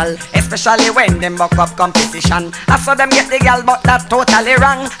name to girl, especially when them buck up competition. I saw them get the girl, but that totally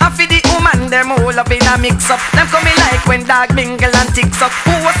wrong. And for the woman, them all up in a mix up. Them coming like when dog mingle and ticks up.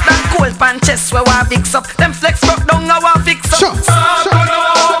 Who was that cold pan chest where I fix up? Them flex fuck down I want fix up.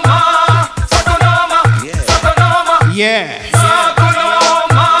 Sakonoma, Sakonoma, Sakonoma, yeah,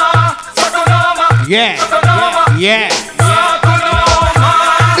 Sakonoma, Sakonoma, yeah, yeah.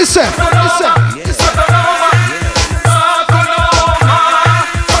 Listen.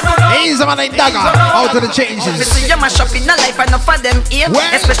 He's a man like Dagger, out of the changes. See you mash up in a life enough for them here.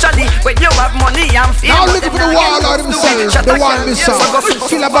 Especially when you have money and fame. Now look for the wall of themselves, the one missile.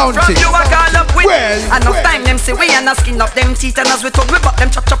 Kill a bounty. Well, enough time them say we and a skin up them teeth. And as we talk we but them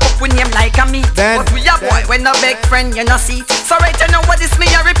chop up with name like a meat. But we a boy when a big friend you no see. So right you know what this me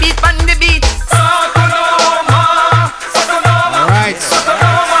a repeat on the beat. Alright.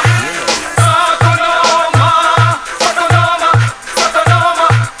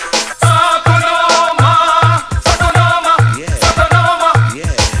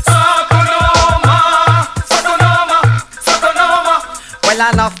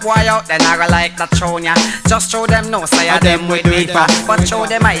 Enough boy out then I go like that throne ya. Just show them no say I them with me for. But show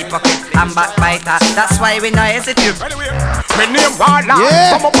them a hypocrite and backbiter. That's why we no hesitate. My name Warlord,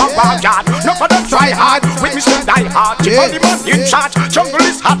 come up and backyard. No for them try hard, with me still die hard. Keep on the man in charge, jungle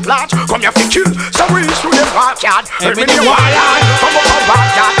is hot large. Come here for kill, so we shoot them backyard. My name Warlord, come up and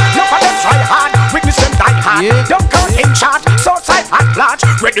backyard. No for them try hard, with me still die hard. Don't come in charge, so side hot large.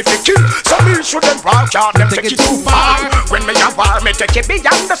 Ready for kill, so we shoot them backyard. Them take it too far. When me a war, me take it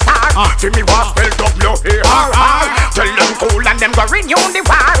beyond the star. For me was spelled W-A-R-R. Tell them cool and them go renew the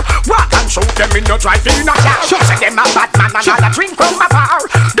war. Walk and shoot them in no driving a car. Say them a bad man and all a drink from a bar.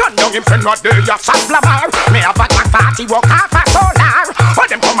 Don't know him friend what they a Savlamar. Me have a black party walk half a solar. All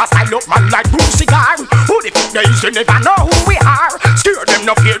them come a style up man like boom cigar. Who the fuck they is they never know who we are. Steer them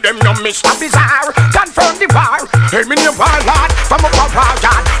no fear them no Mr. Bizarre. Confirm the war. Hey me name Warlord from up a war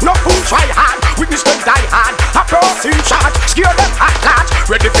yard. No fool try hard. Witness them die hard. A crossing shot. Scare them hot large.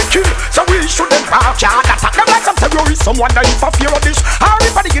 Ready for kill. So we shoot them back yard. Attack them like some terrorists. Some wonder if I fear of this. Or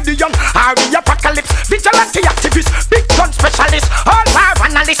if I the young. Or the apocalypse. Vigilante activists. Big gun specialists. All war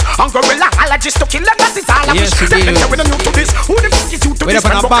analysts. And gorilla allergists to kill them. That is all I wish. Them say we don't know to this. Who the fuck is you to this? Wait up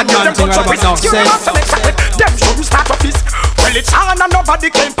on a bad man thing right about now. Them shouldn't start up this. Well it's on and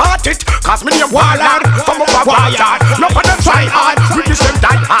nobody can part it. Cause me name Warlord. From up a war yard. None of them try hard. Witness them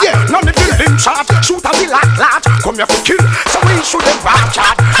die hard. None of them limb shot. Shoot a will at large. Come here for kill. So we shoot them back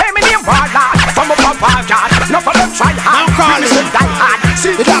yard. Hey me name Warlord. From up a war yard. None of them try hard. Witness them die hard.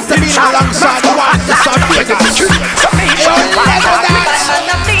 See the doctor being alongside the one. The son being the kill. So we shoot them back yard.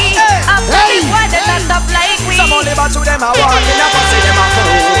 Hey! Some only but to them are walking up and say them are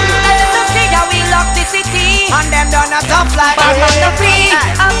fool. We lock the city and them done a tough like but not the free.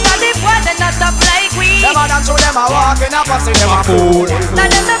 After the war them a walking up, I see them a fool. Now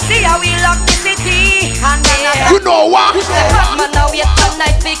them not see how we lock the city. You know what? Man, now wait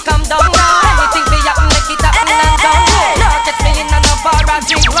tonight we come down. Anything we happen, make it happen and down. No, get me in and a bar and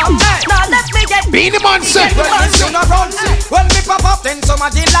drink rum. Now let me get Beenie Man set. When me pop up, then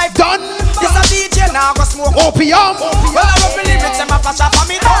somebody life done. This a DJ now go smoke opium. Well, I don't believe it, them a flash up on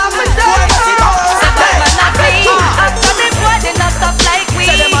me down. After them boy, they not stop like we.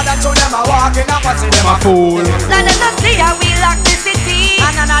 Say them a that show them a walking up, I see them a fool. Now them not see how we lock the city.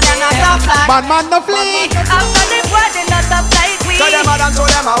 Them not stop like Man no flee. After them boy, they not stop like we. Say them a that show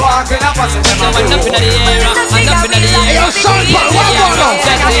them a walking up, I see them a fool. Hand up in the air, hand up in the air. Hey, yo, son, what going on?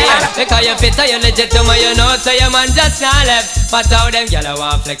 Because you fit, you legit to me, you know. So your man just not left. But how them gyal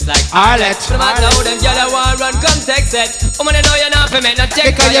want flex like Arlet. No matter how them gyal want run, come text it. Woman, you know you not for me, no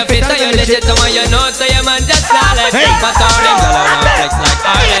check. Because you fit, you legit to me, you know. So your man just not left. But how them gyal want flex like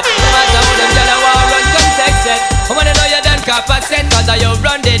Arlet. No matter how them gyal want run, come text it. Woman, you know you done cop a set. Cause you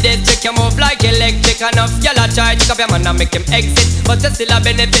run the district, you move like electric. Enough gyal a try to up your man and make him exit. But you still a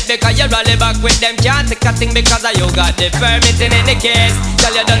benefit because you rally back with them. Can't take a thing because you got the permit in any case.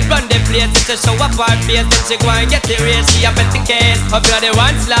 Gyal you done run the place, it's a show up our face. Then she go and get the race, she a bet the case. If you're the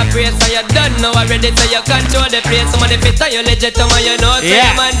one slap race, so you done know already. So you control the place. Someone if it's you legit, you know. So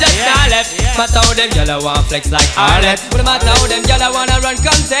your man just not left. Matter how them gyal want flex like Arlet. No matter how them gyal wanna run,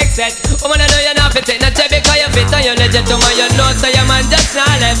 come text it. Woman, I know you're not fit, not check because you fit and you legit, you know. So your man just not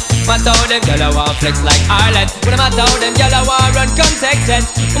left. Matter how them gyal want flex like Arlet. No matter how them gyal want run, come text it.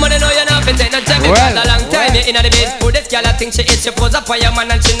 Woman, I know you're not fit, not check because a long time you inna the bed. Who this gyal think she is? She pose up for your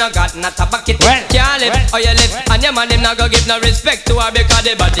man and she no got not a bucket. Can't live or you live, and your man him not go give no respect to her because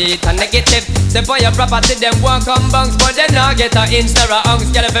the body it a negative. Say for your property them want come bounce, but them not get a inch or a ounce.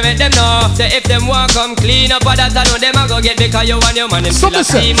 Gyal if you make them know. Say if them want come clean up, or that I know them a go get because you and your man him still a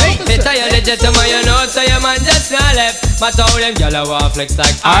team. Better you legit to me, you know. So your man just not left. Matter how them gyal want flex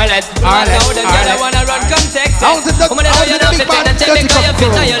like Arlet. Matter how them gyal wanna run, come text it. Woman, I know you not fit and check because you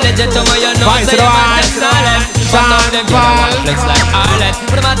fit and you legit to me, you know. So your man just not left. Matter how them gyal want flex like Arlet.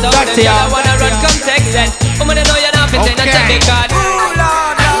 Matter how them gyal wanna run, come text it. Woman, I know you not fit and check because.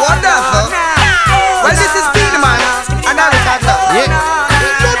 Wonderful. Well, this is Beenie Man and I was at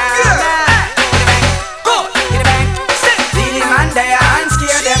Beenie Man there and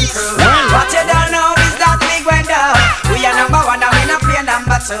scare them crew. What you don't know is that we went down. We are number one and we not play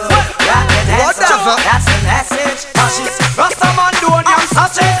number two. Wonderful. That's the message. Rastaman doing them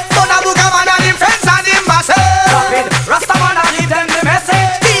such it. Son of Bugaman and him friends and him masses. Rastaman and give them the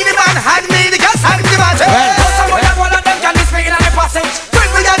message. Beenie Man had me the gas and the magic. One of them can be speaking on the passage. When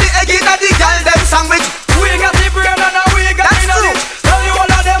we got the egg in the girl them sandwich. We got the brain and we got the knowledge. Tell you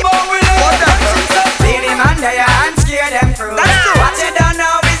all of them how we live. Beenie Man there and scare them through. What you don't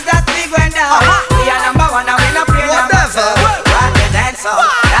know is that we went down. We are number one and we not play number two. Rock the dance on.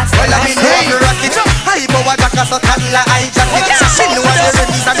 That's the message. Hey, boy, Jack so Tadla, I jacket. She know the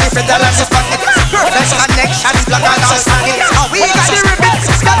rhythms and the pedal and the pocket. Perfect connection, black and all socket. We got the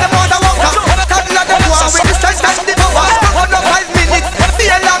ribbons, got the mother walk up. Tadla the war with the strength and the power. Under 5 minutes, be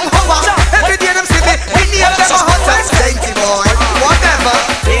a long hour. Every day them see me, we need them a hot and dainty boy. Whatever.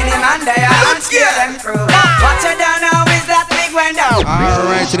 Beenie Man there and scare them through. What you don't know is that big went down.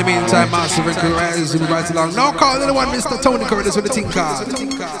 Alright, in the meantime, Master and crew, as we right along. Now call the one Mr. Tony Curtis with the team car.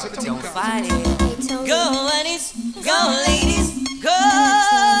 Don't fight it. Go, ladies, go.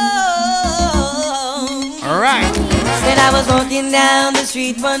 Alright. Said I was walking down the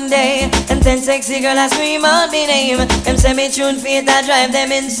street one day, and 10 sexy girls I scream out me name. Them say me tune feet, I drive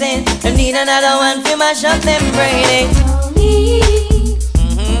them insane. Them need another one for mash up them brain. They told me,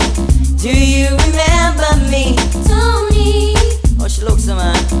 do you remember me? Tony. Oh, she looks so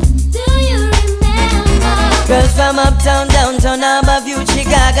man. Do you remember? Girls from uptown, downtown, Harborview,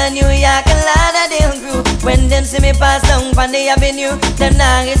 Chicago, New York, and Lauderdale crew. When them see me pass down on the avenue, them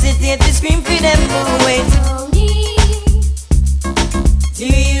not hesitate to scream for them boo. Wait. Do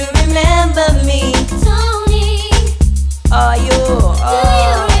you remember me? Tony. Oh, you.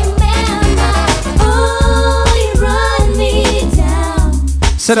 Oh. Do you remember? Oh, you run me down.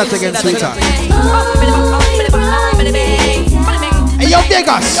 Say that again, sweetheart. Hey, yo,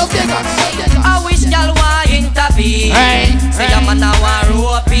 Vegas. I wish y'all want intervene. Hey. Say your man a want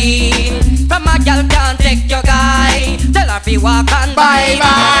rope in. From a girl can't take your guy. Tell her fi walk and bye.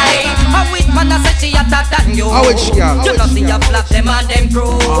 A which man a say she hotter than you. A which girl? You know see you flap them and them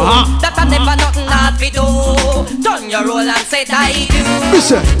crew. That a never nothing hard fi do. Turn your roll and say I do.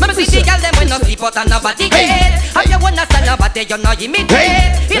 Listen. Remember see the girl them when no sleep out and nobody get. Have you understand nobody you know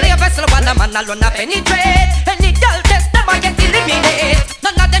imitate. Feel your vessel when a man alone a penetrate. Any girl test them I get eliminate.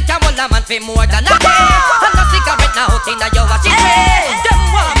 None of them can hold a man for more than a day. And no sick put in a your washing tray. Them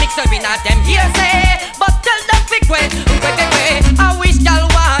want mix up in a them hearsay, but tell them quick way. I wish y'all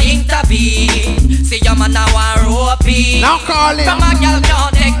want intervene. See your man now want ropey. Now call him. From a girl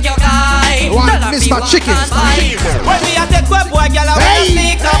can't take your guy. Mr. Chicken. When we a take web boy, girl, I wanna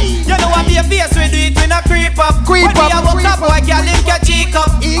sneak up. You know what be a face, we do it, we not creep up. When we a walk up, boy, girl, him get cheek up.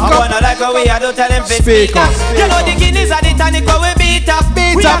 I wanna like how we a do tell him fit speak up. You know the Guinness are the tonic where we beat up.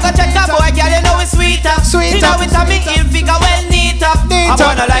 We a go check a boy, girl, you know we sweet up. You know it's a me in figure well neat up. I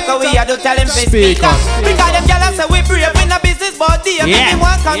wanna like how we a do tell him fit speak up. Because them girl say we brave in a business body. If he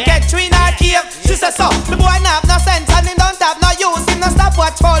want come catch we in our cave. She say so, the boy not have no sense and he don't have no use. Him no stop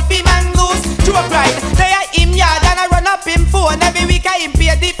watch fall fi man goose. True pride, they are him yard and I run up him phone. Every week I him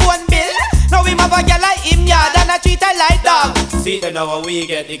pay the phone bill. Now him have a girl like him yard and I treat her like dog. See them now we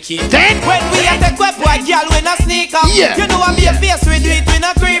get the key. Then when we a take web boy girl we no sneak up. You know what be a face we do it we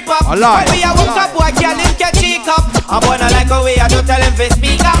no creep up. When we a walk up boy girl him get cheek up. I wanna like how we a do tell him fi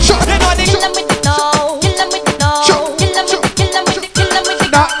speak up. You know the kill him with the no, kill him with the no, kill him with the kill him with the kill him with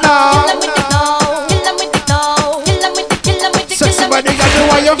the no, kill him with the no, kill him with the no, kill him with the kill him with the kill him with the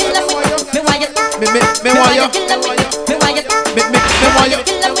me want you, me want you,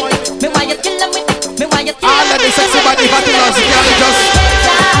 me want you, all of the sexy body fatty girls, you can't just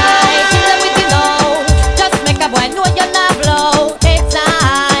kill them with the no. Just make a boy know you're not blow. It's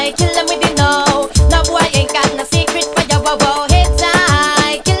I kill them with the no. No boy ain't got no secret for your wow. It's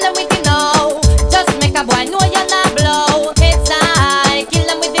I kill them with the no. Just make a boy know you're not blow. It's I kill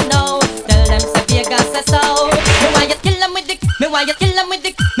them with the no. Tell them say Vegas say so. Me want you kill them with the, me want you kill them with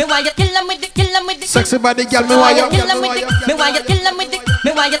the, me want you kill them with the, kill them with the sexy body girl. Me want you kill them with the, me want you kill them with the,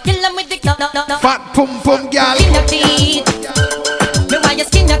 me want you kill them with the no. Fat pum pum girl. Skin your teeth. Me want you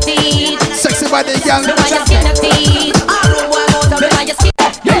skin your teeth. Sexy body girl. Me want you skin your teeth. Me want you skin.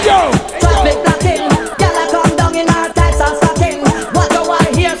 Yo. Traffic blocking. Girl I come down in her tights and stocking. What the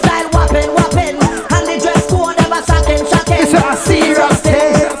white hairstyle whopping. And the dress code ever shocking. It's a serious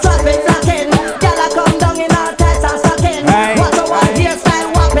thing. Traffic blocking. Girl I come down in her tights and stocking. What the white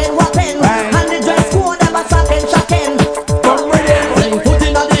hairstyle whopping. And the dress code ever shocking.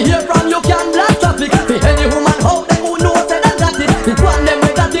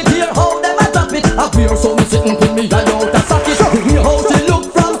 Appear so me sitting put me out a socket. Me how she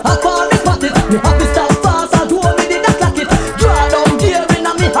look from a far me spot it. Me have to stop fast and hold me did not clock it. Draw down gear in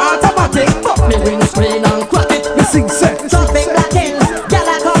a me automatic. Fuck me windscreen and crack it. Me sing set. Traffic blocking. Gyal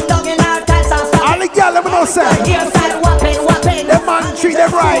a come down in her tights and stop. All the gyal them know say. Hairstyle whopping. Them man treat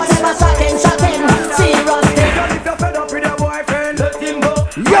them right. Shocking. Serious thing. If you're fed up with your boyfriend, let him go.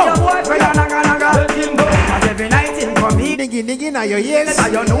 Yo. Your boyfriend a naga. Let him go. Cause every night him come in. Digging now your ears.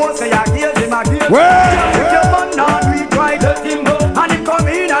 And you know say you give him a gift. If your man not reach right, let him go. And him come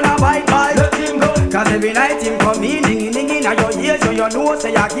in and a bite, let him go. Cause every night him come in, ding and your ears, so you know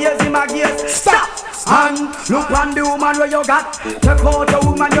say you give him a gift. Stop! And look on the woman where you got. Take out the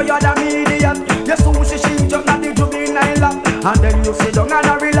woman you're the medium. You sushi she jump at the juvenile lap. And then you sit down and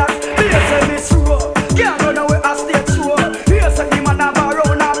a relax. Here say me slow. Girl run away a state show. Here say the man a borrow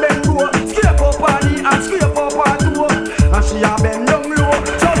and a bend low. Scrape up on knee and scrape up on toe. And she a bend down low.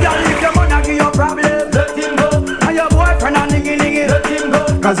 So girl if your man a give you problem, let him go. And your boyfriend a niggy, let him go.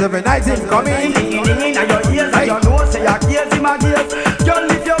 Cause every night him come in, ding and your ears and you know say you gaze him a gaze.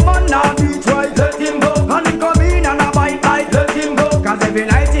 Girl if your man not beat right, let him go. And him come in and a bite, let him go. Cause every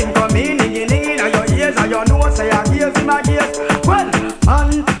night him come in, ding and your ears and you know say you gaze him a gaze. Well,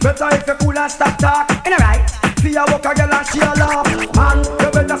 man, better if you cool and stop talk. In a right, see you walk a girl and she a laugh. Man,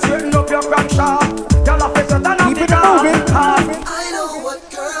 you better straighten up your crank shaft. Girl a face it and a big I know what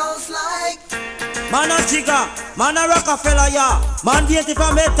girls like. Man a jigger, man a Rockefeller, yeah. Man dating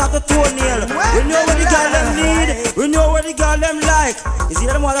from head to toenail. We know what the girl them need, we know what the girl them like. You see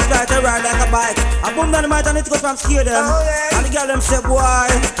them wanna fly to ride like a bike. I boom down the mic and it goes from scare them. And the girl them say, boy,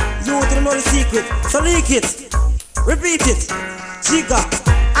 you don't know the secret, so leak it, repeat it, jigger.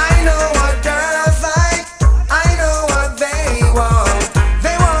 I know what girls like, I know what they want.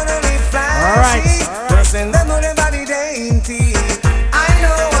 They wanna be flashy, dressing them on their body dainty. I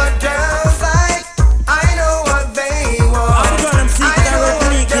know what girls like, I know what they want. I'm gonna seek it and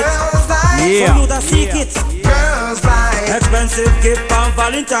leak it. Yeah. So you that seek it. Girls like expensive gift on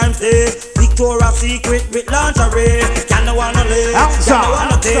Valentine's Day. Victoria's Secret with lingerie. Can no one live, can no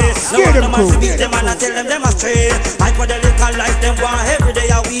one taste. No one must beat them and I tell them a stray. Hypothetical life them want every day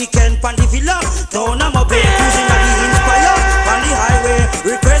a weekend. Pan the villa, down on my bed. Cruising at the Inspire, on the highway.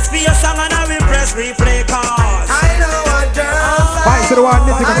 Request for your song and I will press replay cars. I know what girls like. Fight to the one,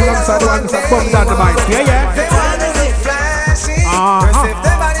 nitty got alongside the one that bumps down the mic. Yeah. They wanna be flashy, dress if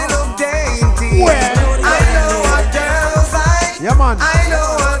their body look dainty. I know what girls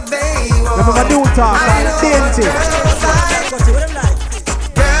Remember new talk, man. Dainty.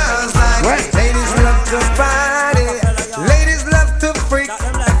 Girls like, ladies love to party, ladies love to freak,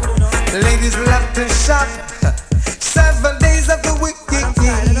 ladies love to shop. 7 days of the week,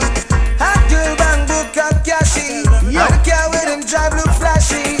 hot girl bang book up cashy. I don't care where them drive look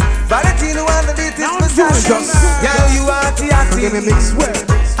flashy. Valentino on the latest Versace. Girl, you are Tiati. Give me a big swear.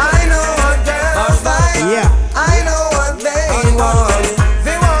 I know what girls like. Yeah. I know what they want.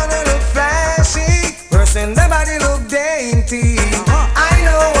 They wanna look flashy. Person, their body look dainty. I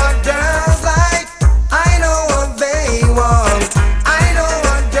know what girls like. I know what they want. I know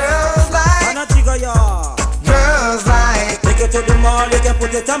what girls like. Girls like. Take it to the mall, you can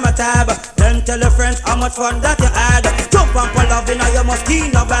put it on my tab. Then tell your friends how much fun that you had. Jump and pull love in your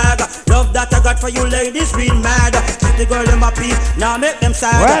mosquito bag. Love that I got for you ladies real mad. Keep the girl them happy, now make them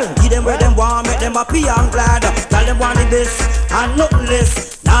sad. Give them where them want, make them happy and glad. Tell them want the best and nothing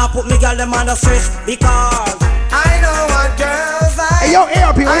less. Now put me girl them under stress because I know what girls like. Hey yo,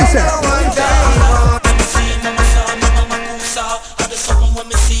 ARP, what you say?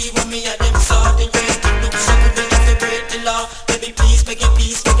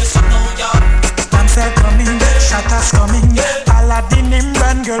 Shatters coming, Aladdin him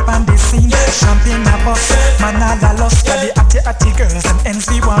brand girl on the scene. Champagne a bus, man a la lost. Got the atty girls and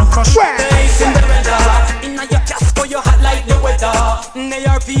NC one crush. Hey Cinderella, inna your casco you hot like the weather.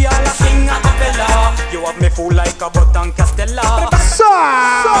 ARP all a sing a cappella. You have me full like a button Castella.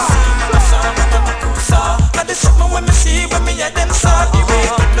 Got the something when me see when me hear them saw. The way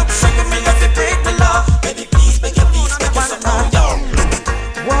it looks so good me have to break the law. Baby please, make it some now, yo.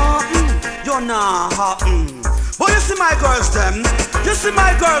 you're not happen. But you see my girls them,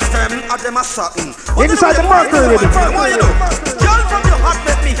 are them a something. Inside the Mercury. What you do? Girl from your heart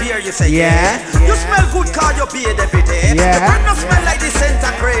make me hear you say yeah. You smell good car you bathe every day. Yeah. The breath no smell like the scent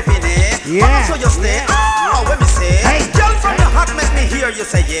of craving eh. Yeah. So you stay. Oh, when me say girl from your heart make me hear you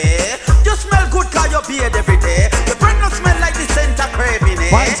say yeah. You smell good car you bathe every day. The breath no smell like the scent of craving eh.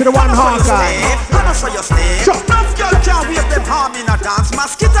 Point to the one hard guy. So you stay. Enough girl can't wave them harm in a dance.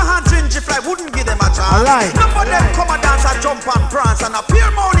 Mosquito and ginger fly wouldn't give them a chance. None of them come a dance and jump and prance and appear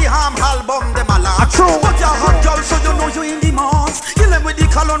money harm album them a laugh. But you're hot girl so you know you in the months. Kill them with the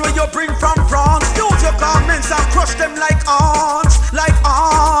cologne where you bring from France. Use your garments and crush them like ants.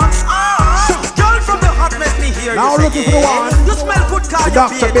 Girl from the heart make me hear now you looking say for the one. You smell good car you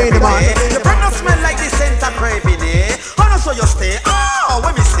Dr. be Baby man. the breath no smell like the scent of craving eh. Oh no so you stay. Oh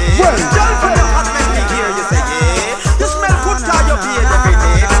when me say girl from the heart make me hear you say yeah. You smell good car you be every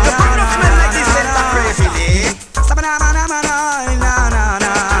day. The breath no smell like the scent of craving eh.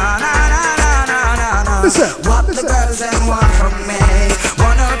 Listen, what the girls them want from me, 1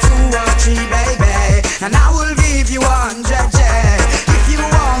 or 2 or 3, baby, and I will give you 100, if you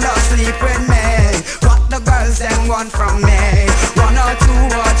wanna sleep with me. What the girls them want from me, 1 or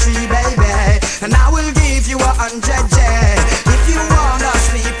 2 or 3, baby, and I will give you 100, if you wanna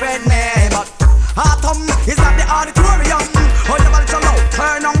sleep with me. But Autumn is at the auditorium. Oh, your body so low,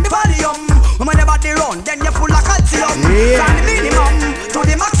 turn on the volume. When your body run, then you're full of calcium. From the minimum to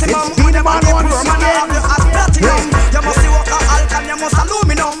the maximum. When your body poor, man, you have your ass platinum. You must see water, alcohol, you must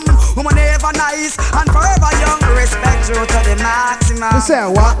aluminum. Woman ever nice and forever young. Respect you to the maximum. You say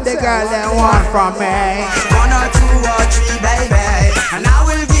what the girl they want from me, 1 or 2 or 3, baby, and I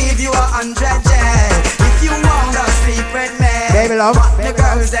will give you 100, if you wanna sleep with me. Baby love. What the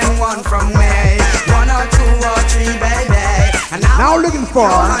girls them want from me, 1 or 2 or 3, baby, and now looking for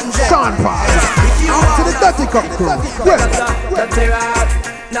Sean Paul. Out to the Dirty Cup crew. Dirty rock,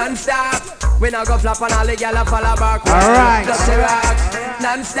 non-stop. We not go flap on all the gyal a follow back. Alright. Dirty rock,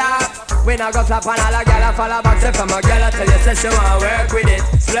 non-stop. We not go flap on all the gyal a follow back. Say from a gyal I tell you say she wanna work with it,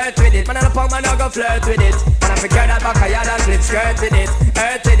 flirt with it. Man on the punk man I go flirt with it. Man I forget that back a yard and flip skirt with it,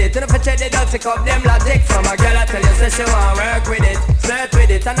 hurt with it. You know for check the dirty cup them logic. From a gyal I tell you say she wanna work with it, flirt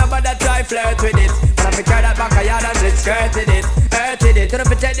with it. And nobody try flirt with it. Man I forget that back a yard and flip skirt with it, hurt with it. You know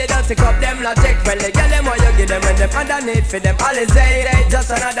for check the dirty cup them logic. Well the gyal them what you give them when them underneath for them. All is day,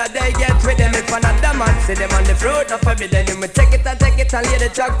 just another day get with them. If another man see them on the fruit of forbidden, you may take it and lay the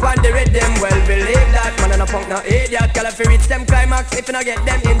chalk on the rhythm. Well believe that man and a punk no idiot. Girl if you reach them climax, if you not get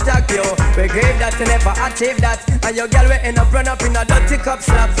them intact, yo we grave that you never achieve that. And your girl we end up run up in a dirty cup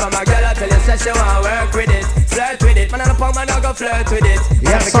slap. From a girl I tell you say she wanna work with it, flirt with it. Man and a punk man no go flirt with it.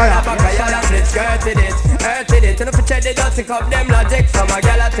 Yes I am. Back a yard and flip skirt with it, hurt with it. You know for check the dirty cup them logic. From a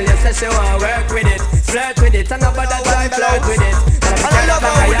girl I tell you say she wanna work with it, flirt with it. And nobody try flirt with it. I love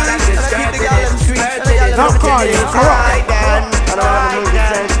how we do this, and I keep the girl in the street. Don't call you, alright then,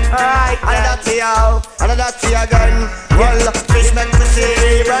 alright, and that's you again. Well, fish make me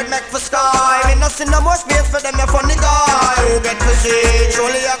see, bird make for sky. Me no see no more space for them, a funny guy. Who get to see,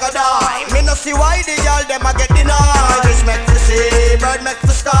 truly I go die. Me no see why the y'all them a get denied. Just make to see, bird make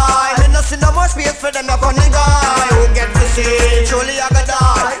for sky. Me no see no more space for them, a funny guy. Who get to see, truly I go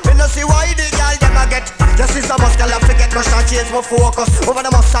die. Me no see why the y'all them a get. Just is a muscle I forget, brush and change my focus. Over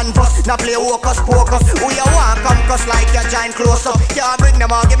the must and bust, now play hocus pocus. Who you want come cuss like your giant close up. Can't bring them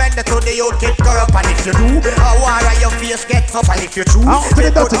argument to the youth get corrupt. And if you do, a war of your face gets up. And if you choose,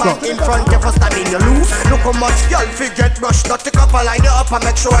 they put man in front of us, I mean you lose. Look how much y'all forget brush. Not the couple line you up and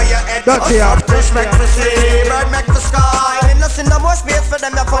make sure your head up. Just make for see, bird make for sky. Me no see no more space for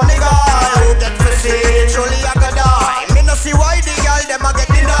them, the funny guy. Who get for see, surely I could die. Me no see why the y'all them a get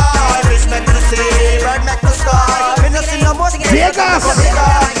denied. Just make for see, bird make for sky. Me no see no more space for them, the funny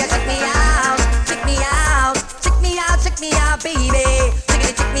guy. Check me out, check me out, check me out, check me out, baby.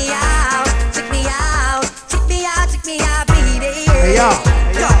 Check me out, check me out, check me out, check me out, baby. Hey, yo.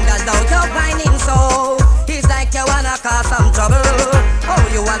 Young girl, don't you whining so. It's like you wanna cause some trouble. Oh,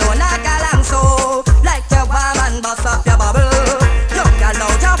 you alone like a lamb so. Like you warm and bust up your bubble. Young girl,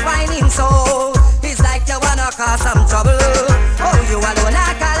 don't you whining so. It's like you wanna cause some trouble. Oh, you alone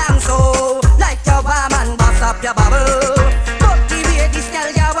like a lamb so. Like you warm and bust up your bubble. But the way this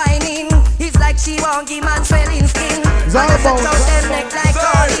girl you whining, it's like she won't give man swelling skin. Zarbon.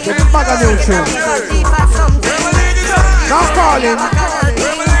 Get the bag of new tune. Now calling.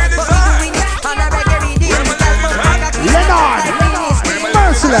 Leonard.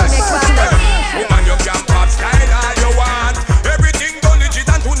 Merciless. Woman, you can pop style all you want. Everything done legit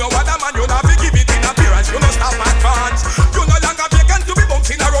and to no other man. You not be give it in appearance. You no stop advance. You no longer vacant to be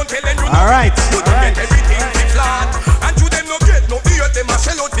bouncing around telling you. Alright. You don't get everything to flat. And to them no get no ear. Them a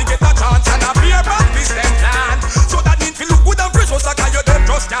sell out to get a chance. And a beer bad this them plan. So that means feel look good and precious like you them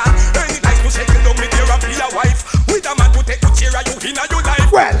just can't. Any nice to settle down with your and be a wife. With a man to take good care of you in your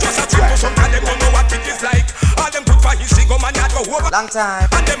life. Well, just a check to some kind them don't know what it is like. All them good for his go man not go over. Long time.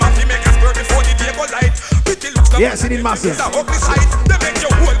 And them have to make us burn before the day go light. Pretty looks like yes, it is massive. It's a ugly sight. They make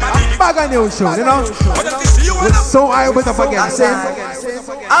your whole body. Bag of new tune, you know. We're so high with up again. Same.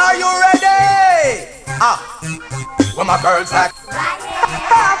 Are you ready? Where my girls at?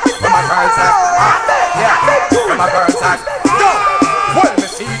 Where my girls at? Yeah, where my girls at? Go! Well, me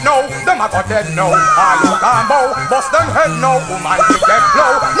see no, them a got dead no. All you can bow, bust them head no. Woman to get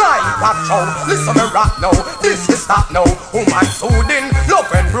blow, nine pop show. Listen me rock no, this is stop no. Woman soothing,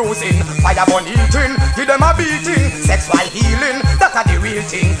 love and bruising. Fire burn eating, give them a beating. Sexual healing, that a the real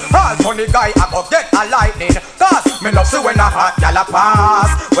thing. All funny guy I go get a lightning. Cause me love see when a hot gal a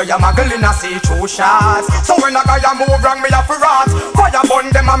pass. Where you muggle in a see true shots. So when a guy a move wrong me a for rats. Fire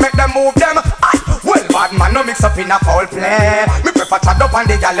burn them and make them move them. Well bad man no mix up in a foul play. Me prefer chat up on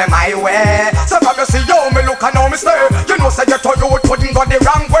the gal in my way. So come you see yo me look and how me stay. You know say you to you couldn't go the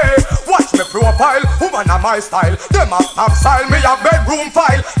wrong way. Watch me profile, woman a my style. Them a top style, me a bedroom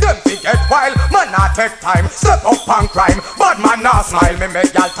file. Them fi get wild, man not take time. Step up and crime, bad man not smile. Me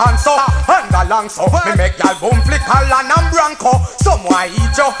make gal tan so, and along so. Me make gal boom flick and branco. Someone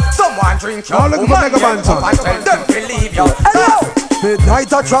eat you, someone drink you. Woman get up and tell them to leave you. Hello!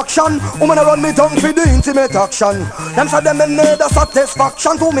 Midnight attraction, woman around me tongue for the intimate action. Them say them in need of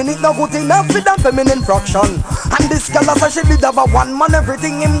satisfaction. 2 minutes no good enough for them feminine fraction. And this girl say she did have a one man,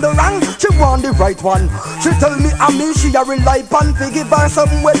 everything in the wrong. She want the right one. She tell me I'm me, she a rely pan to give her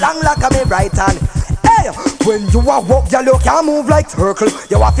some well long like a me right hand. Hey, when you a walk, you can't move like turtle.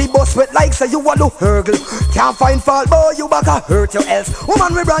 You a fi bust sweat like say you a do hurgle. Can't find fault, boy, you back a hurt you else.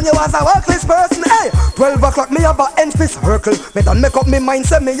 Woman, we brand you as a workless person. Hey, 12 o'clock me have a end fist circle. Me done make up me mind,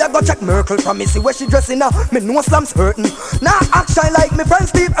 say me a go check Merkel. From me see where she dressing now, me know slams hurting. Now action like me friend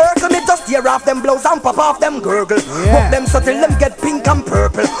Steve Urkel. Me just tear off them blouse and pop off them gurgle. Pop them so till them get pink and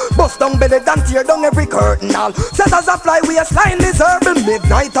purple. Bust down belly and tear down every curtain. All set as a fly, we a slime this herbal.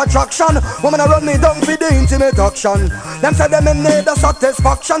 Midnight attraction, woman around me down for the intimate action. Them say them in need of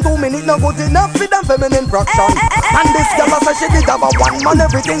satisfaction. 2 minutes no good enough for them feminine fraction. And this girl say she did have a one man,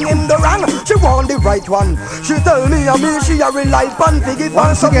 everything in the wrong. She want the right one. She tell me and me she a rely pan to give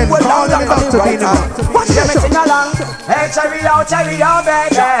her some well down like a right hand. Watch them sing along. Hey cherry out,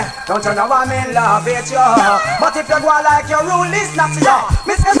 baby. Don't you know I'm in love with you? But if you go like your rule is not you,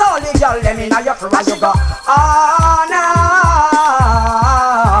 Miss all the girl let me know your crew and you go. Oh no,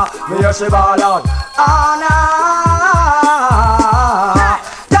 me hear she ball out. Oh no,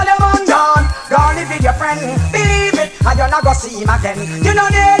 tell your man John, go live with your friend. Believe it, and you're not gonna see him again. You know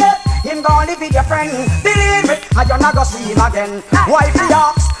need it. Him gon' live with your friend, believe it, and you're not gonna see him again. Wifey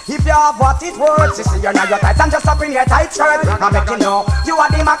ox, If you have what it worth, you see you're not your tight and just up in your tight shirt. I make you know, you are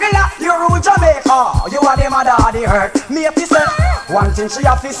the Magilla, you rule Jamaica. You are the mother of the earth. Me if you say, one thing she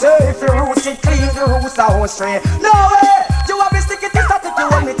have to say, if you roots it clean, the roots are won't stray. No way, you have to stick it to static, you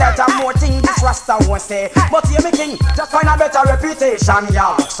want me to tell more things, this Rasta won't stay. But hear me king, just find a better reputation,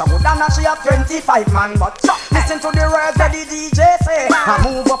 yeah. So good than she have 25 man, but listen to the words that the DJ say. I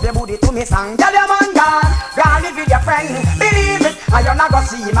move up your booty to me song, tell your man gone live with your friend, believe it, and you're not gonna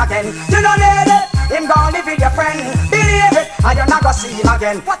see him again. You don't need it, him gonna live with your friend, believe it, and you're not gonna see him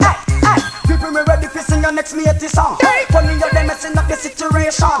again. What? Hey, people me ready to sing your next matey song. Funny you them messing up the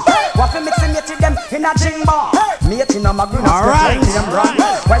situation. What fi mixing matey them in a gym bar. Matey no maguna alright.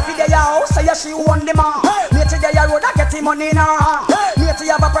 Well fi your house say she won the man. Matey there road a get him money in her hand. Matey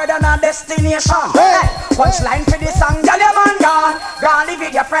have a pride and a destination. Punchline for the song, tell your man gone live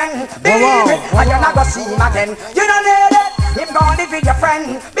with your friend, believe it, and you're not gonna see him again. You don't need it, him gonna live with your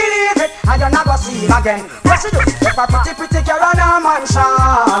friend, believe it, and you're not gonna see him again. What she do? If a pretty girl on her mansion,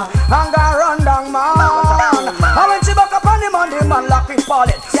 and go run down man. And when she back up on the man lock it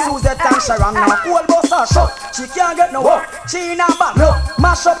falling. Susan and Sharon now cool boss her shut. She can't get no work, she in a bad look.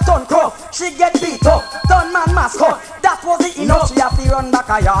 Mash up ton crop, she get beat up. Ton man mask up, that was it enough. She have to run back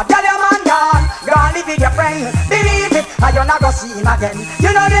a yard. Tell your man gone live with your friend, believe it, and you're not gonna see him again.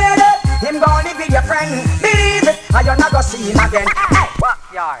 You know need it, him gonna live with your friend, believe it, and you're not gonna see him again. Hey, what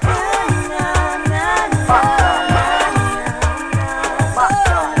yard?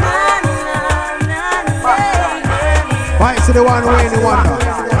 Why is it the one way the wonder?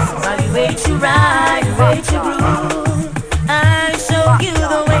 Are you ready to ride, ready to groove? I show you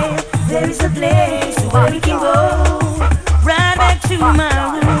the way. There is a place where we can go. Ride back to my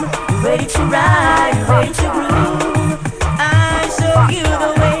room. Ready to ride, ready to groove. I show you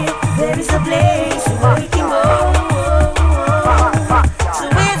the way. There is a place where we can go. So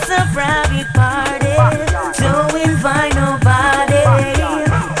it's a private party. Don't invite nobody.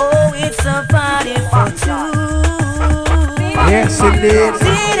 Oh, it's a party for two. Yes, indeed.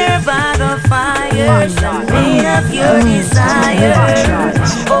 Dinner by the fire, champagne of your desire.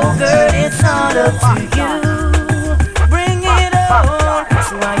 Oh, girl, it's all up to you. Bring it on.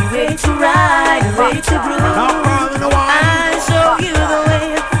 So are you ready to ride, ready to groove? I'll show you the way.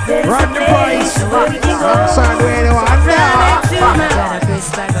 There's a place where we can go. Got a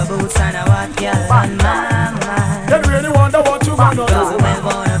crisp like a boots and a white girl on my mind. They really wonder what you gonna do. Cause well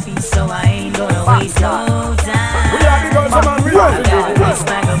born a piece, so I ain't gonna waste no time. We are the girls of man, we are the got a crisp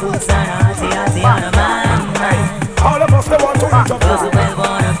like a boots and a hottie on my mind. All of us, they want to eat up. Cause well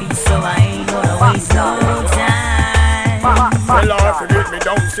born a piece, so I ain't gonna waste no time. My Lord, forgive me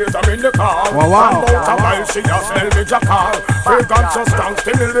downstairs, I'm in the car. Wow. I'm out a while, she just smell me jackal. Fragrance so strong,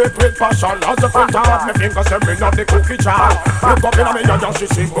 stimulate with passion. As the front of me fingers, stirring up the cookie jar. Look up in a million, she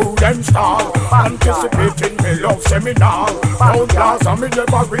sing mood and star. Anticipating me love seminar. Round glass, and me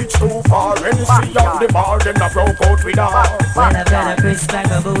never reach too far. When you see on the bar, then I broke out with her. Well, I've got a crisp like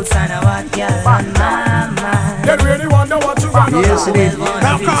a boots and a white girl on my mind. They really wonder what you gonna do. Yes, it is.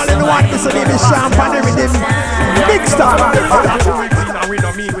 Now calling the one, this will be the champagne, everything. Big star. We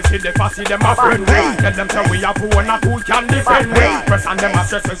don't mean we see the fussy, them a friend. Tell them say we are poor, not who can defend. Press on them a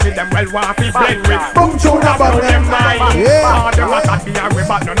stress, we see them well want to blend with. Boom, tune about them mind. Yeah. All them a chat be a way,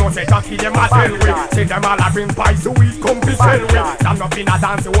 but no say cocky them a tell with. See them all a bring pies, so we come to sell with. Stand up in a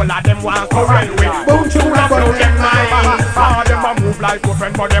dance, all of them want to run with. Boom, tune about them mind. All them a move like a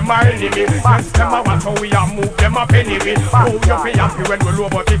friend, but them a enemy. Yes, them a watch how we a move, them a penny with. Oh, you feel happy when we low,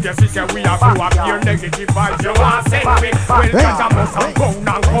 but if you see we a grow up here negative vibes, you want send with. Well, that a must have gone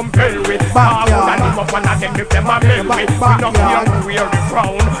and compel with. I would have up one of them if them a mel with. We don't care who wear the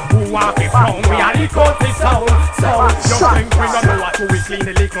crown, who want the crown. We are the country sound. So, you think we don't know what to we clean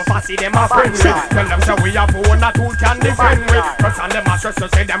the little fussy, them a friend with. Tell them say we have one or two can defend with. Cause on them a stress to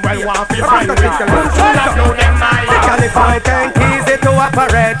say them well want to friend with. So that know them mind. The California tank easy to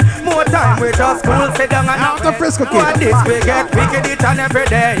operate. More time we just cool, sit down and out the Frisco kid. What this we get, we get it on every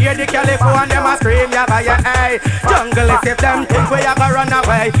day. Hear the California them a scream, yeah by your eye. Jungle is if them think we a go run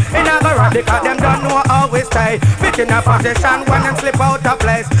away. In a go run because them don't know how we stay. Picking a position when them slip out of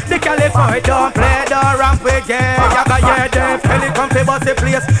place. The California don't play, don't ramp with yeah. You got your them, Kelly come to bust the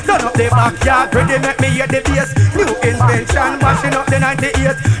place. Turn up the backyard, ready make me hear the bass. New invention, mashing up the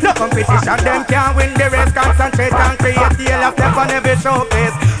 98. No competition, them can't win the race. Concentrate and create the hell of them on every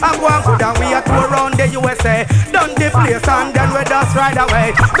showcase. I'm going good and we are tour around the USA. Done the place and then we just ride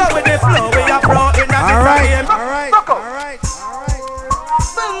away. Go with the flow, we are pro in a different game. Alright.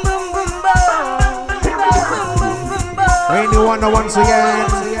 When do you wonder once again?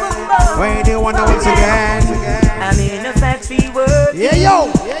 When do you wonder once again? I'm in a factory working. Yeah, yo.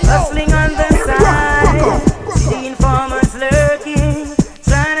 Hustling on the side. The informers lurking,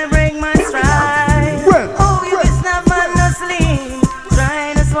 trying to break my stride. Oh, you is not man hustling,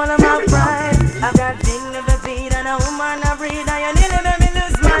 trying to swallow my pride. I've got dignity and a woman I breed, and you nearly made me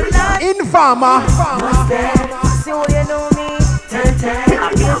lose my life. Informer. See what you know me. I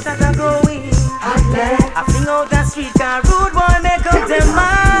feel that I'm going. I fling out the street car, rude boy make up their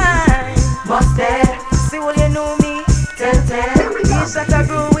mind. See what you know me. Feel that I'm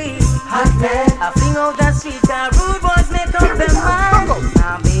going. I fling out the street car, rude boys make up their mind.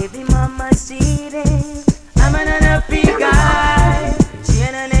 Now baby mama's cheating, I'm an unhappy guy. She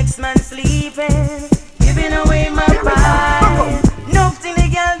and her next man sleeping, giving away my pie. Nothing the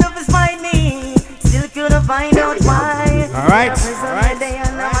girl do is find me, still couldn't find out why. Alright.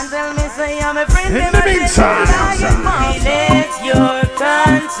 Tell me say I'm a friend in the meantime. Let your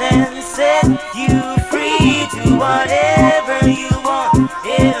conscience set you free to whatever you want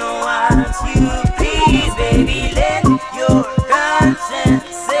and what you please, baby. Let your conscience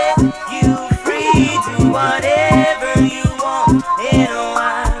set you free to whatever you want and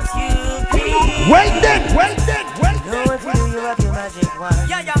what you please. Wait then. Know if you do, you have your magic wand.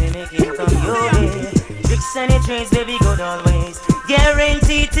 They make it come your way. Tricks and the trades, baby, good always.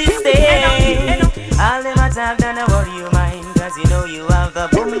 Guaranteed to stay. All them attack, don't worry you mind, cause you know you have the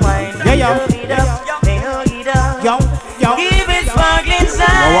boom wine. They hug it up. Give it spark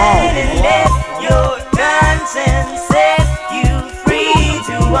inside and let your conscience set you free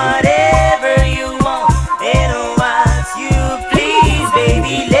to whatever you want and what you please,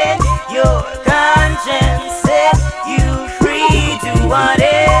 baby. Let your conscience set you free to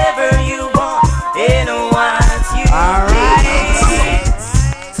whatever you want and what you please.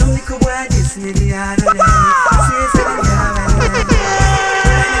 Some little boy diss me the other day. Say them can't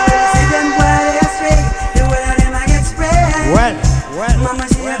see them boy they astray. The way of them I get sprayed. Well. Mama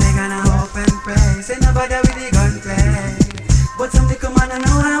she a beg and I hope and pray. Say nobody with the gun play. But some little man I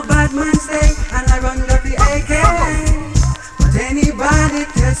know how bad man stay, and I run up the AK. But anybody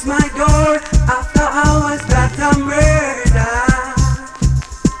test my door after hours that a murder.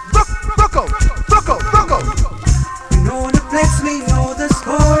 Bucko. We know the place, we know the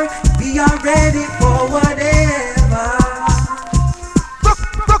score. We are ready for whatever.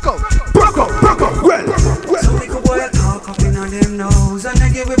 Bucko. Well. Some little boy talk up in on them nose, and they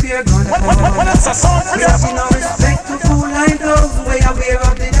give a beer gun. We have no respect to fool like those way I wear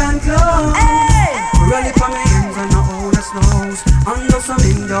up the damn clothes. Roll it for me hands and no own the snows. Under some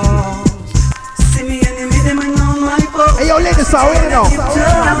indoors. See me enemy, them and know my boat. Hey yo, ladies, how are you now?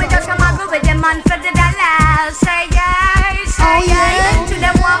 Now we just come out with the man for the dollars. Say yeah. To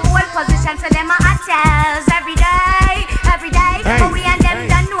them one whole position, so them are hotels every day. But we and them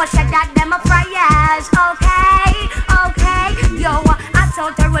don't know, so that them are fryers. Okay. Yo, I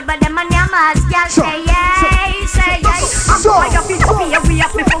told the road, but them are nyamas. Girl, say yeah. I'm going up in the we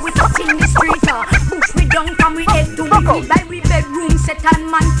up before we touch in the street. Push we down, come we head to we by we bedroom, set and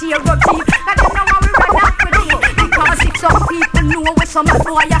man tear roti. I don't know how we run up with it. Because if some people know where some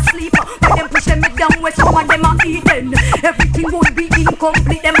boy asleep, when them push them down where some of them are eating, everything would be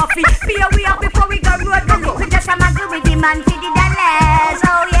incomplete. Them a fit. Fear we up before we go road the look. We just a muggle with the man for the dollars.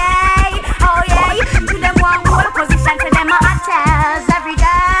 Oh yeah. To them one whole position, to them a hotels every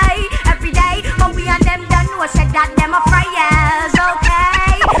day. But we and them don't know, said that them a fryers.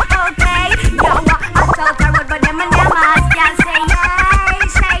 Okay. Yo, I told the road, but them and them ass can't say.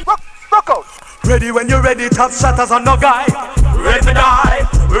 Bucko. Ready when you're ready, top shatters on no guy. Ready to die,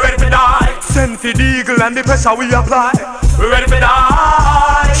 we ready to die. Send for the eagle and the pressure we apply. We ready to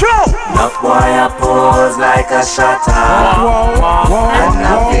die. True. Enough boy a pose like a shutter. And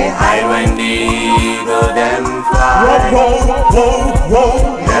now they hide when the eagle them fly.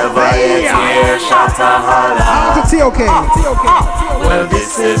 Whoa. Never yet hear shutter holler. Well,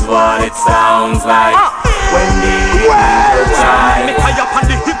 this is what it sounds like when the eagle fly. Me tie up on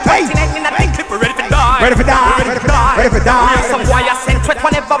the hip, in a big clip, we ready to die. Ready for die. We have some wire sent to it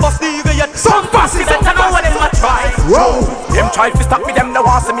whenever bust the eagle yet. Some fussy better know what them a try. Whoa. Them try to stop me, them no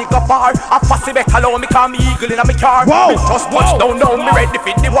want see me go far. A fussy better allow me call me eagle in a me car. Me just touch down now, me ready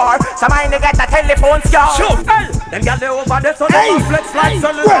for the war. Some I get a telephone scar. Them gyal they over there so they flex like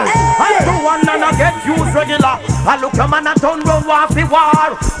cellular. I do one and I get used regular. I look a man and turn round off the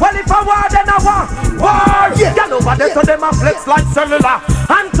war. Well if I war then I war. Gyal over there so them a flex like cellular.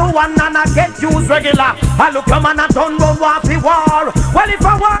 And to one and I get used regular. I look a man and turn round off the war. Well if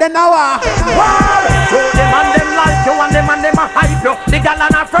I war then I war. Show them and them like you and them a hype you. The gyal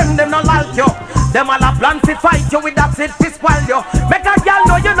and a friend them no like you. Them all a plan to fight you with that shit fist while you. Make a gyal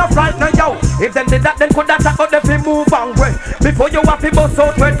know you no frightened yo. If them did that then could that out if you move on way. Before you a bust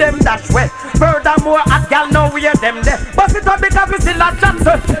out with them dash way. Furthermore, a gal know where them there. Bust it up because we still a chance.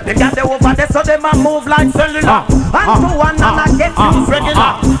 The gal they over there so them a move like cellular. And to one and I get things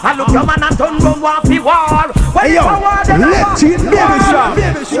regular. I look your man and turn round one fi war. Hey yo, let it baby shot.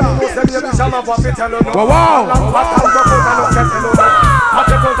 Wow.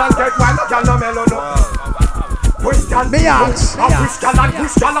 Me ask.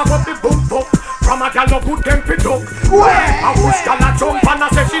 From a gal no good them fit up. I wish gal a jump and a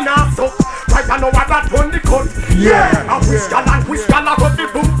say she not up. Right I know what that one the cut. Yeah. I wish gal a got the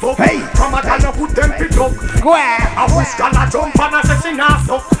boom up. Hey. From a gal no good them fit up. I wish gal a jump and a say she not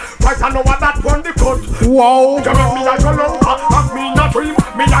up. Right I know what that one the cut. Whoa. You make me a go over, have me a dream.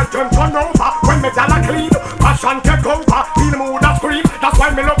 Me like them turn over when me gal a clean. Passion take over, feel mood a scream. That's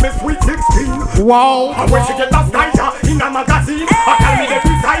why me love me sweet 16. Wow. I wish she get a tighter in a magazine. I tell me the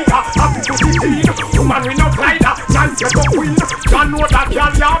tighter, happy to be seen. Woman we no glider, chance get a queen. John know that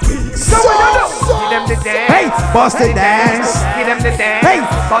girl ya please. So what you do? Give them the dance. Hey, bust it dance. Give them the dance. Hey,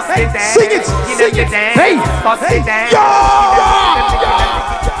 bust it dance. Sing it. Give them the dance. Hey, bust it dance.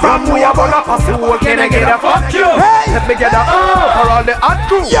 From we are gonna pass the whole, can I get a fuck you? Hey. Let me get a for all the hot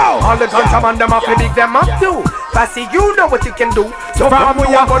crew. All the contraband them up, big them up too. Passy, you know what you can do. So from we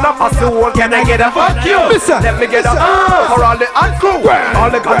are gonna pass the whole, can I get a fuck you? Let me get a for all the hot crew.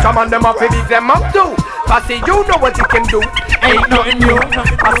 All the contraband them up, big them up too. Passy, you know what you can do. Ain't nothing new.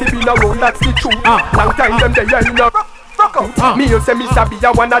 Passy been around, that's the truth. Long time them they ain't no fuck out. Me you say me sabi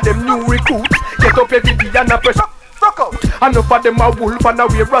a one of them new recruits. Get up every day and a pressure. Fuck out. Enough of them a wolf and a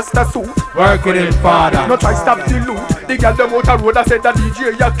wear rasta suit. Working it, father. No try stop the loot. The girl them out the road I said that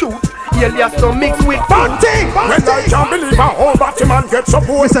DJ ya cute. Alias no mix with Bunty. When I can't believe a whole Batman get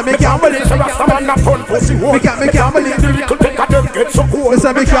support. Me can't believe the rasta man a fun pussy war. Me can't believe the little pick of them get support.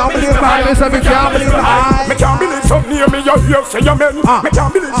 Me can't believe man. Me can't believe I. Me can't believe some near me you hear say amen. Me can't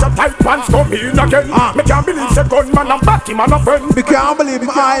believe some tight pants come in again. Me can't believe say gunman and Batman a friend. Me can't believe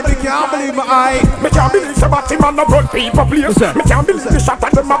my eye. Me can't believe my eye. Me can't believe say Batman a run people place. Me can't believe the shot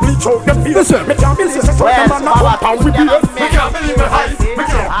at them a bleach out them face. Me can't believe say some man a pump and we beers. Me can't believe my eyes. Me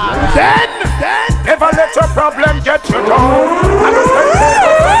can't. Then never let your problem get you down. And the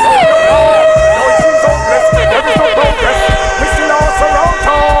there is no progress. We still all surround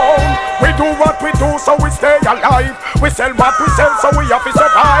town. We do what we do so we stay alive. We sell what we sell so we have to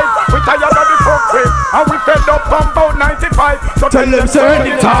survive. We tired of the country and we fed up from about 95. So tell them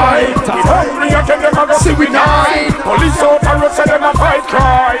certain time. We hungry again them a go see we nine. Police out and say them a fight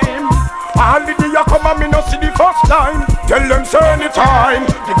crime. All the day you come and me no see the first time. Tell them certain time.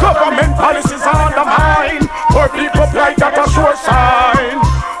 The government policies are undermined. Poor people like that a sure sign.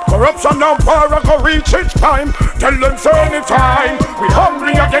 Corruption and power go reach its time. Tell them certain time. We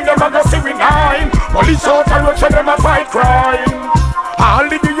hungry again them a go see we nine. Police out and say them a fight crime. All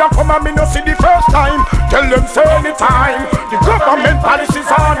the day you come and me no see the first time. Tell them certain time. The government policies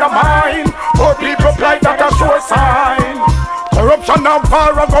are undermined. Poor people like that a sure sign. Corruption and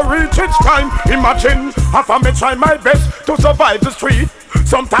power go reach its time. Imagine if I may try my best to survive the street.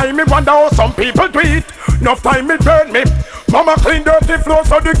 Sometime me wonder how some people do it. Enough time me burn me. Mama clean dirty floor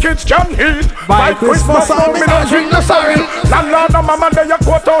so the kids can eat. By Christmas time me no drink no sorry. Landlord and mama they a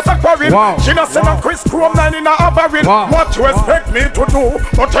courthouse a quarrel. She no send a Chris Chrome 9 in a barrel. What you expect me to do?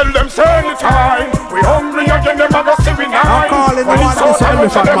 But tell them certain time. We hungry again them a go see we nine. When it's so time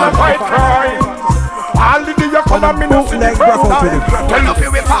so them a fight crime. All the day you come and me no see the first time. Tell them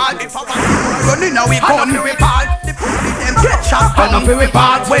we part. Running now we come. We part. Them get shot. And up we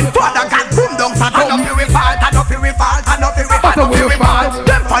part. When father got boom down for come. And up we part. And up we part. And up we part.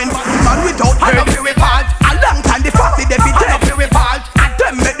 Them find man without head. And up we part. A long time the fatty they be dead. And up we part. And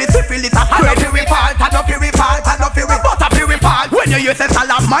them make the syphilis a spread. And up we part. And up we part. And up we part. But up we part. When you use a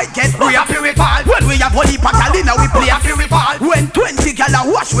salam might get free. Up we part. When we have holy pakalina we play. Up we part. When 20 gal a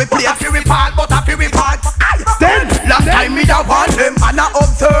wash we play. Up we part. But up we part. Then last time me da want them and I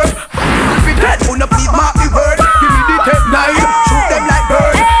observe. If we dead, wanna please mark the word. Give me the tape knife, shoot them like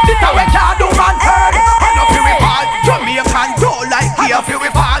birds. This how we can't do man heard. And up here we fall, Jamaican go like here. Up here we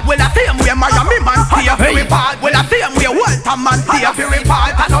fall, well I see him where Miami man see. Up here we fall, well I see him where Walter man see. Up here we fall,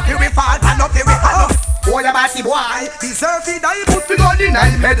 and up here we fall, and up here we fall. Boy about the boy, deserve the die put me gun in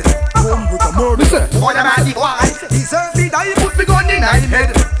nine head. Come with the murder. Boy about the boy, deserve the die put me gun in nine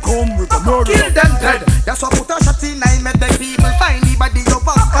head. Come with the murder. Kill them dead. That's why put a shot in nine med. The people find the body of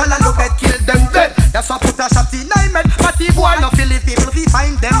us. All a look at kill them dead. That's why put a shot in nine med. But the boy no feel it. People we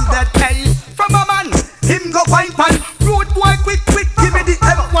find them dead. Hey, from a man, him go find pan. Road boy quick, give me the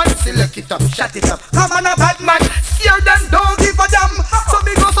M1. Select it up, shut it up. Come on a bad man, scare them, don't give a damn. So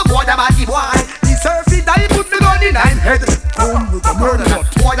me go so boy about the boy. Deserve the die, put me gun in nine head. Come with the murder.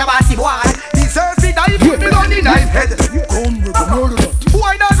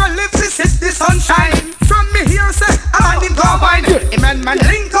 sunshine. From me here say, a man him combine. A man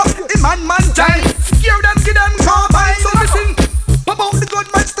link up, a man giant. Scare them, give them combine. So we sing about the good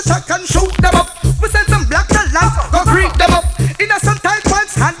match to check and shoot them up. We send some black talents, go greet them up. In a some tight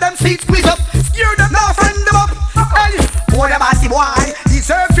pants, hand them seats squeeze up. Scare them, now friend them up. Hey, boy the body boy,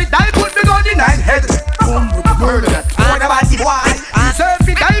 deserve it, I put the gun in nine head. Boom, murder that. Boy the body boy, deserve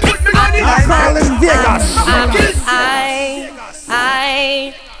it, I put the gun in nine head. Call in Vegas.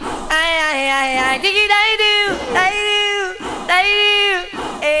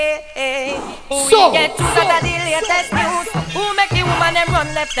 We get to the latest news. Who make the woman them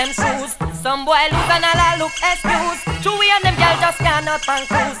run left them shoes? Some boy look and all look excuse. Chewy and them girl just cannot pan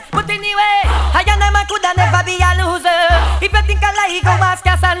cruise. But anyway, I and them coulda never be a loser. If you think I lie, go ask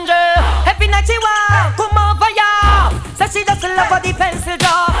Cassandra. Every night she walk, come over ya. So she just love for the pencil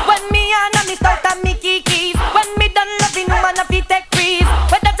draw. When me and me start and me kikis. When me done loving woman a fit take freeze.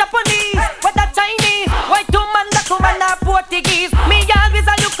 Whether Japanese, whether Chinese, white woman, black woman or Portuguese. Me always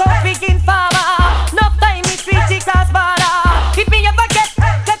a look out begin farmer. No time is reaching cross border. If me ever get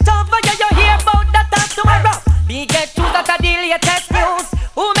over ya, you hear about that tomorrow. We get to that the latest news.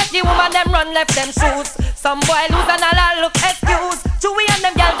 Who make the woman them run left them shoes? Some boy lose and all look excuse. Chewy and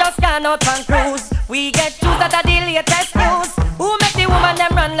them girl just cannot pan cruise. We get to that the latest news. Who make the woman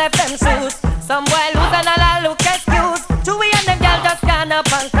them run left them shoes? Some boy lose and all look excuse. Chewy and them girl just cannot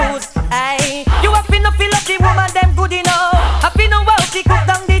pan cruise. Aye, you have to feel up the woman them good enough. Have to know how to cook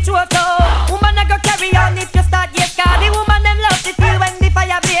down the throat. Woman I go carry on if you start yes, cause the woman them love to feel when the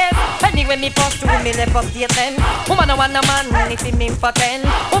fire blaze. Anyway me post to me left up state them. Woman I want a man if he mean for 10.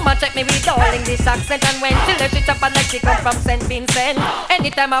 Woman check me with all English accent and when till she chop and like she come from St. Vincent.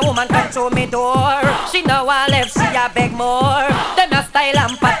 Anytime a woman come through me door, she know I left, she a beg more. Them a style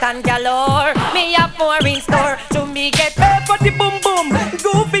and pattern galore. Me a more in store to me get pay for the boom boom.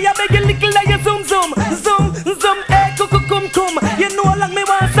 Goofy a beg a little like a zoom zoom. Zoom zoom eh cum cum. You know like me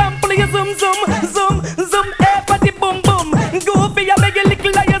want sample you zoom zoom. Zoom zoom eh for the boom boom. Goofy a beg a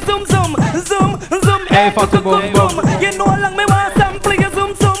little like a zoom zoom. Zoom zoom eh for the boom boom. You know like me want sample you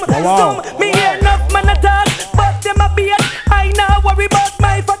zoom zoom. Zoom me hear enough man a talk, but them a beat. I now worry about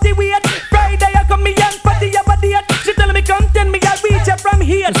my fatty weight. Friday I come me young fatty a body. She tell me come tell me I reach her from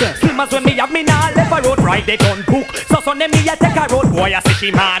here. Slim as when me have me now left a road Friday gun book. So Sunday me a take a road boy a say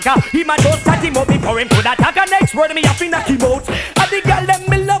she maga. He man just chat him up before him could attack. A next word me a fi knock him out. A the girl them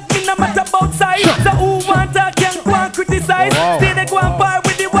me love me no matter about size. So who want to can go and criticize. Stay they go and par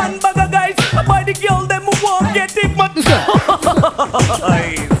with the one bag of guys. By the girl them who won't get it much.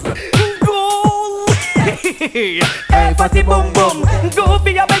 Goal. Hey fatty boom boom. Go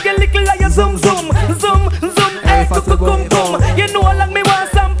be a beg a little like a zoom zoom. Zoom zoom. Hey fatty boom boom. You know how long me want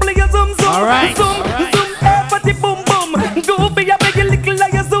sample a zoom zoom. Alright. Zoom zoom. Hey fatty boom boom. Go be a beg a little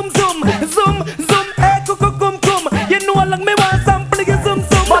like a zoom zoom. Zoom zoom. Hey cum. You know how long me want sample a zoom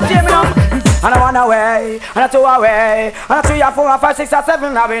zoom. But hear me now. And I 1 away, and I 2 away, and I 3 or 4 or 5, 6 or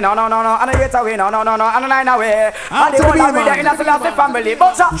 7 away, no, and I 8 away, no, and I 9 away. And the one away in a Selassie family,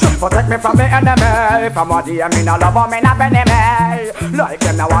 but protect me from the enemy. From what I mean, I love them in a enemy. Like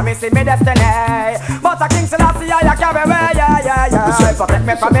them now want me see me destiny. But a King Selassie I carry away, yeah. Protect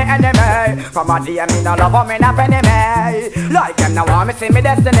me from the enemy. From what I mean, I love them in a enemy. Like them now want me see me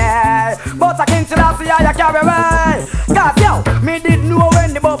destiny. But a King Selassie I carry away. Cause yo, me didn't know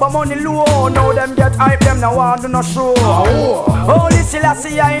when the bubble money low. Now them get hype, them now want to no show. Holy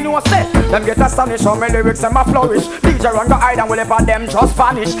Selassie I know say. Them get astonished how my lyrics and my flourish. DJ run go hide and will if them just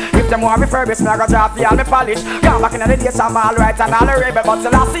vanish. If them want me refurbish, me I go drop the all me polish. Come back in the days I'm all right and all rebel. But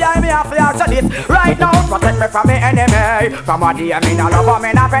Selassie I me have to answer this. Right now protect me from the enemy. From a day I mean I love them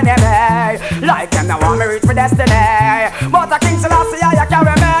in a enemy. Like them now want me reach my destiny. But a King Selassie I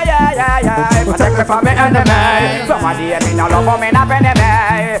carry me, yeah. Protect me from the enemy. From a day I mean I love them in a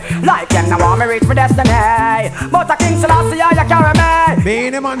enemy. Like them now want me reach my destiny. But a King Selassie I carry me.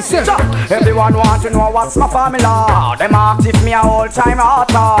 Being him on set. Everyone want to know what's my formula. Them ask if me a whole time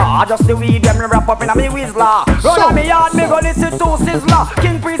author. Just the weed them me wrap up in a me whistler. Run on me yard me go listen to Sizzler.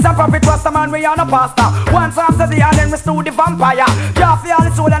 King Priest and Prophet was the man we on a pastor. Once after the and then we slew the vampire. Drop the all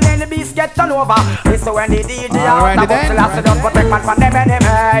the soul and then the beast get turned over. This is when the DJ out the box Selassie don't protect man from them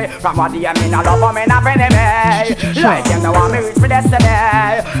enemy. From what the I mean I love them in a enemy. Like them now want me reach my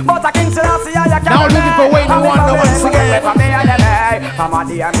destiny. But a King Selassie I carry me. Now looking for Wayne the Wonder once again. From a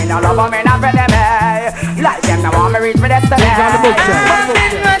day I mean I love them in a enemy. Like them now want me reach my destiny.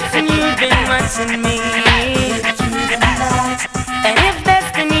 You've been watching me. And if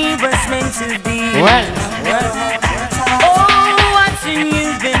destiny was meant to be, oh, watching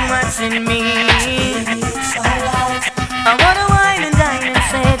you've been watching me. I wanna wine and dine and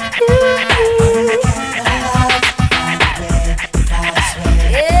say,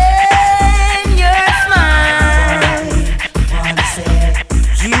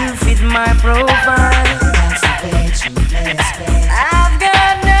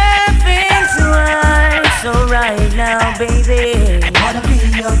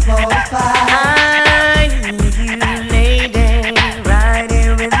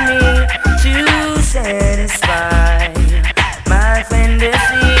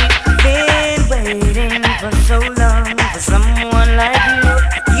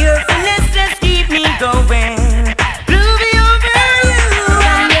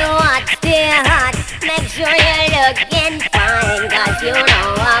 Cause you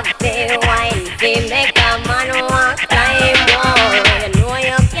know I feel wine, they make a man walk climb wall. You know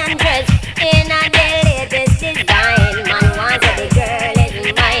you can dress in a the latest design. Man wants the girl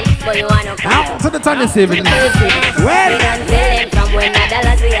is mine, but you wanna come out to the tennis evening. Well, we don't tell him from when the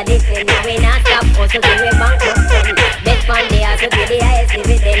dollars we are different. We not stop also to we bank up. Best fun they also to the highest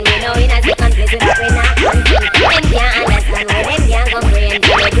dividend. We know in a second place we not content. Them can't understand where them can't comprehend.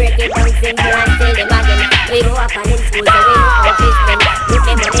 So they break it down simple and tell them again. We go up and in school so we know how to spend. Look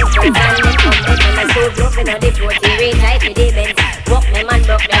them money first and then come back when the school broke. We know the 40 rate high for the events. Walk them and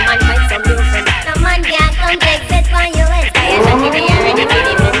broke them and find some new friends. The man can't come take set for you. It's tired and give me a ready for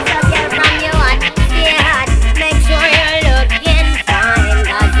the friends. So girl from your heart, stay hard. Make sure you're looking fine.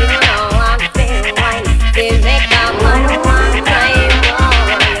 Cause you know I'm feel wine. They make a man one time more.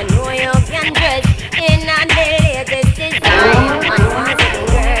 You know you can dress in a the latest design. Man wants the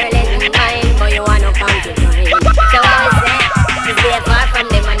girl is mine, but you wanna come to mine. So I say, to stay far from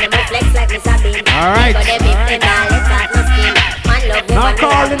them and them flex like Mr. Bean. Alright. But them if they not let that no skin. Man love woman. Now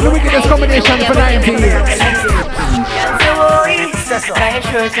calling the wickedest combination for 19 years. I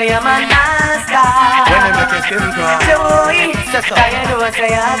sure say I'm a master. When they make your skin crawl. Joey, I know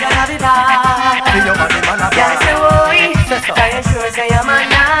say I'm gonna be bad. See your body man a bad. Joey, I sure say I'm a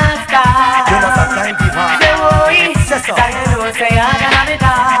master. You know sometimes give her. Joey, I know say I'm gonna be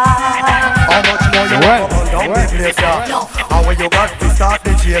bad. How much more you want to down the place, yeah? How when you got to start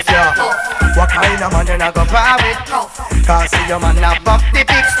the chase, yeah? What kind of man then I go par with? Cause see your man a pop the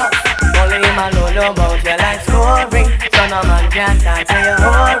pics. Only him alone know about your life story. So no man can't talk to your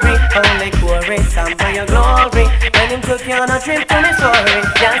hurry. Only chorus and for your glory. When him took you on a trip to Missouri.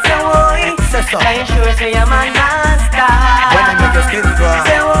 Can't say why. I sure say I'm a master. When they make your skin crawl.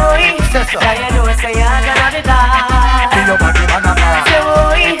 Say why. I know say I'm gonna be bad. See your body man a bad. Say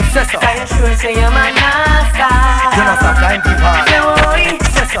why. I sure say I'm a master. You know sometimes give her. Say why.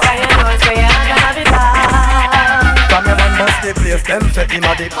 I know say I'm gonna be bad. From your man bust the place, them set him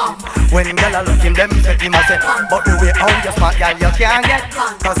a dip. When gyal a look him, them set him a say. But the way how you smart, gyal, you can't get.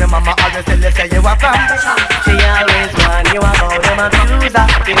 Cause your mama always tell you say you a from. She always want you about them abuser.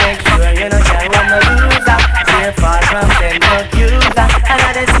 To make sure you know gyal want no loser. Stay far from them abuser. And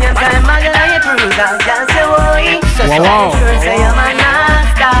at the same time, I'm gonna hit bruiser. Gyal say why? Wow. Sure say I'm a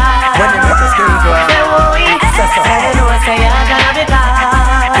master. When you make the skin crawl. Say why? I know say I'm gonna be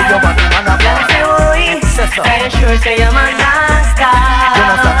bad. See your body man a bad. Say why? I sure say I'm a master. You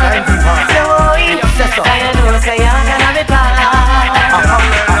know sometimes give her. Say why? I know say I'm gonna be bad.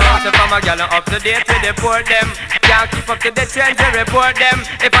 From a gal up to date we deport them. Can't keep up to the trends we report them.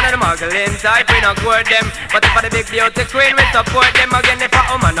 If one of the muggle inside we not court them. But if I the big beauty queen we support them. Again if a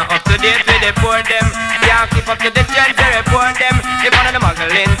woman not up to date we deport them. Can't keep up to the trends we report them. If one of the muggle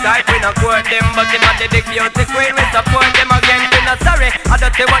inside we not court them. But if I the big beauty queen we support them. Again we not sorry. I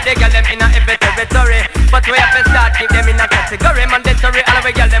don't say what they gal them in a every territory. But we have to start keep them in a category. Mandatory all of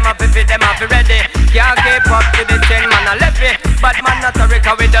we gal them have to fit them have to ready. Can't keep up to the 10 man a left it. But man not sorry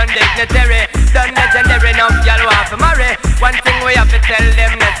cause we done dignitary. Done legendary now y'all want to marry. One thing we have to tell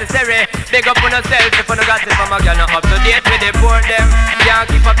them necessary. Big up on yourself if you no got it from a girl not up to date we deport them. Can't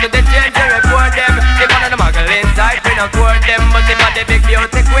keep up to the change we report them. If one of the muggle inside we not court them. But if a the big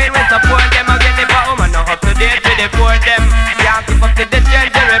beauty queen we support them. Again if a woman not up to date we deport them. Can't keep up to the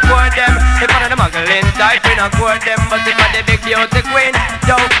change we report them. If one of the muggle inside we not court them. But if a the big beauty queen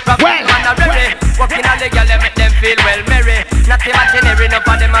yo rock man a ready. Walking all the girl they make them feel well merry. Not imaginary enough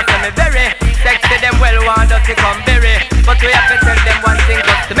of them a say me very. Sexy them well want us to come berry. But we have to tell them one thing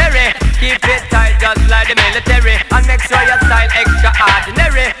customary. Keep it tight just like the military. And make sure your style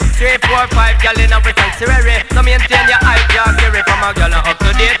extraordinary. 3, 4, 5 gal in our sanctuary. So maintain your hype, your carry from a gal up to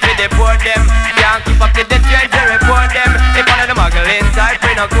date we deport them. Can't keep up to the trends we report them. If one of the muggle inside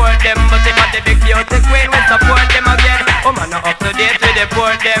we not court them. But if a the big beauty queen we support them again. Woman not up to date we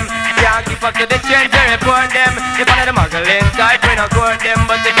deport them. Can't keep up to the trends we report them. If one of the muggle inside we not court them.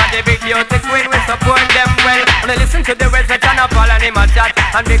 But if a the big beauty queen we support them. Well, when I listen to the words we turn up all and him a chat.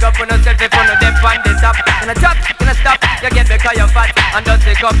 And big up on yourself if you know them on the top. In a chat, in a stop, you get because you're fat. And don't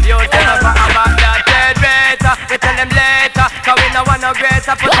take up yours, them about that dead better. We tell them later, cause we no want no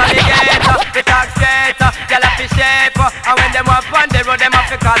greater. Put alligator, we talk straighter. Y'all have to shape. And when them walk on the road, them have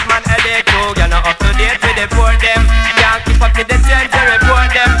to cause man headache too. You're not up to date, we deport them. Can't keep up to the change, we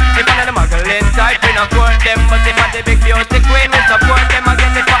report them. If one of the muggle inside, we not court them. But if a the big beauty queen, we support them.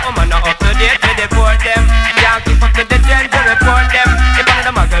 Again, if a woman not up to date, we deport them. Can't keep up to the change, we report them. If one of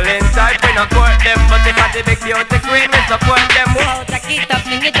the muggle inside, we not court them. But if a the big beauty queen, we support them. Whoa, take it up,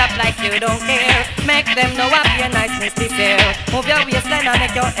 fling it up like you don't care. Make them know I be a nice Mr. Fair. Move your waistline and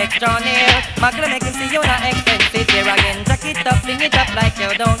make your extra near. Muggle make him see you not expensive here again. Jack it up, fling it up up like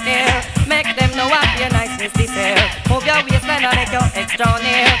you don't care. Make them know what your niceness is here. Move your waistline and make you extra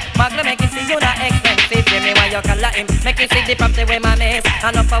near. Magna make it see you not expensive. Give me why you call him. Make him see the property with my miss.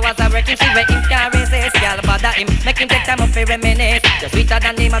 And up hours I working, see where him can resist. Y'all bother him, make him take time up for reminisce. You're sweeter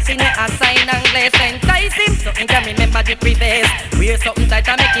than the machine with a sign and glaze. Entice him, so he can remember the previous. Wear something tight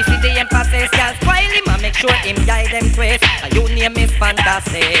and make him see the emphasis. Y'all spoil him and make sure him guide them twist. And your name is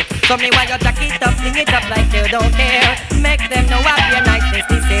fantastic. So me why you jack it up, sing it up like you don't care. Make them know what your niceness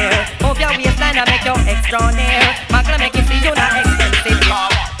is here. Move your waistline and make you extra near. Magna make him see you not expensive.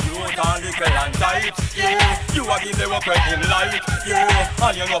 And little and tight, yeah. You a give the work when him like, yeah.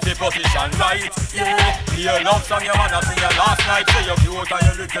 And you know the position right, yeah. Your love song you wanna sing your last night. Say you cute and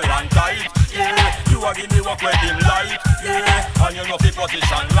you little and tight, yeah. You a give the work when him like, yeah. And you know the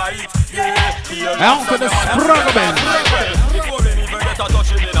position right, yeah. Your love song you wanna sing your last night. Before him even get a touch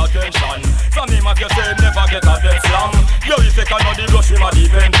him in attention. From him if you say him never get a dead slam. Yo if you cannot the rush him a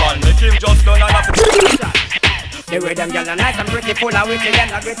depend pan. Make him just learn and have the way them gyal are nice and pretty, full of witty, them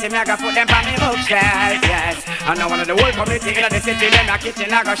not gritty, me I go put them on me bookshelf, yes. And now one of the whole community in the city, them not kitchen,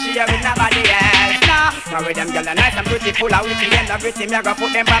 I go share with nobody else, nah. The way them gyal are nice and pretty, full of witty, them not gritty, me I go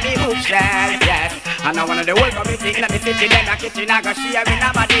put them on me bookshelf, yes. And now one of the whole community in the city, them not kitchen, I go share with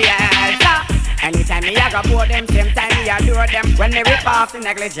nobody else, nah. Anytime me I go pour them, same time me adore them. When me rip off the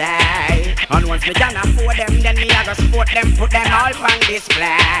negligee, and once me can afford them, then me I go support them, put them all on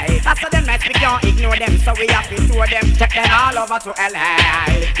display. After them nights we can't ignore them, so we have to tour them, take them all over to LA.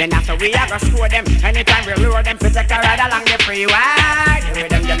 Then after we I go score them, anytime we lure them, we take a ride along the freeway. The way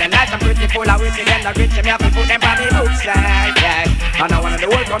them get nice and pretty, full of witty, them the gritty, me have to put them on the bookshelf, yes. And now one of the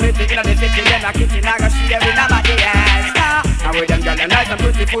whole community in the city, them the kitchen, I go share with nobody else. And with them get nice and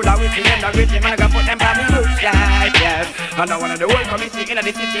pretty, full of witty, them the gritty, I go put them on the bookshelf, yes. And now one of the whole community in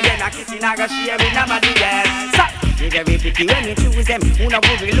the city, them the kitchen, I go share with nobody else. So, we very picky when we choose them, who know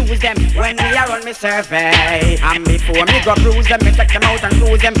who we lose them. When me a run me survey, and before me go bruise them, me take them out and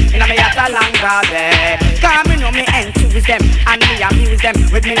cruise them in a me at a long day. Cause me know me enthuse them, and me amuse them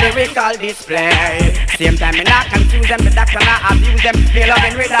with me lyrical display. Same time me not confuse them, the doctor not abuse them. They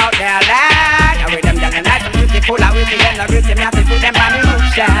loving without their leg. And with them young and nice and beautiful, and with them the gritty, me have to put them on me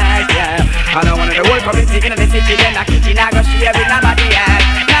bookshelf, yeah. And I one of the whole community in the city, then the kitchen I go share with nobody else.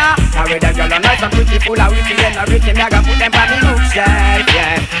 And with them young and nice and beautiful, and with them the gritty, me I go put them on me bookshelf,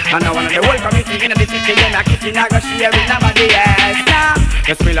 yeah. And I one of the whole community in the city, then the kitchen I go share with nobody else.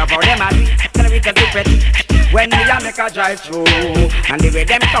 Just feel up how them a do it, tell me to do pretty. When me a make a drive through, and the way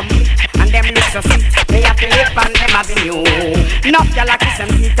them complete, and them look so sweet, they have to live on them avenue. Enough y'all kiss them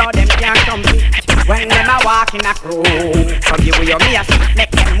teeth, or them can't compete. When them a walk in a crew, so you with your me a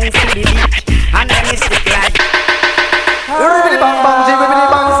make them move to the beat, and them is stick like. Ribbidi bang bang, ribbidi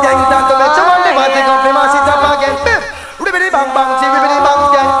bang, gang, time to make someone live and take up the mass it up again. Ribbidi bang bang, ribbidi bang,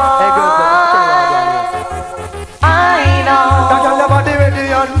 gang. Hey girl, I know. That girl your body ready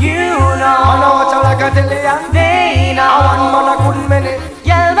and you know. I know what you like a dillion. They know. I want man I couldn't many.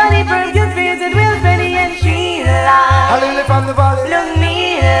 Your body perfume feels it will Penny and Sheila. I live from the valley. Look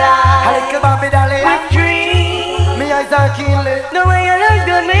me like. I like a baby dolly. With dreams. Me eyes are keenly. The way you look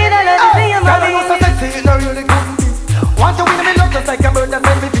good, me I love to see your mommy. Girl, you so sexy, you know really couldn't be. Want to win me love just like a bird that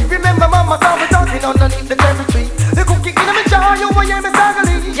send me free. Remember mama saw me talking underneath the cherry tree. The cookie in me jar, you will hear me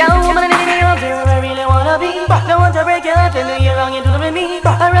struggling. Young woman, I need you where I really wanna be. Don't want to break your heart and do you wrong into with me.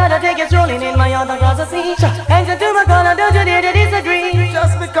 I'd rather take you strolling in my yard across the sea. And to my corner, don't you dare to disagree.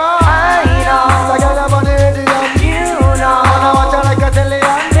 Just because I know. So girl, I'm on the radio. You know. I know what you like a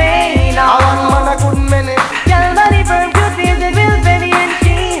dillion. They know. I want man I couldn't many. Girl, body firm, good feels it will Penny and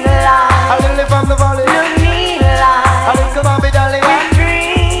Sheila. I live from the valley. Look me like. I like a baby dolly. With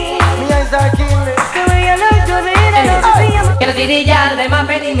dreams. Me eyes are keenly. The way you look good, me I love to see you. You know see the girl, them a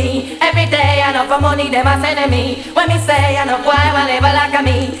penny me. Every day I know for money, them a sending me. When me say I know why, will never like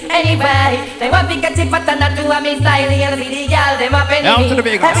me. Anyway, they want to get it, but not to a me style. You know see the girl, them a penny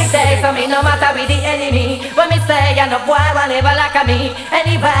me. Every day, so me no matter with the enemy. When me say I know why, will never like me.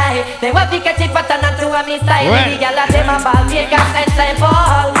 Anyway, they want to get it, but not to a me style. The girl that them a ball, Vegas and St.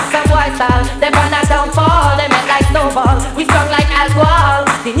 Paul. Some boys style, them on a downfall. They make like snowball, we strong like alcohol.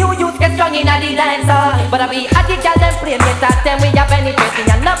 The new youth get strong in a the dance hall. But I be at the girl, them play me that them we a penetrating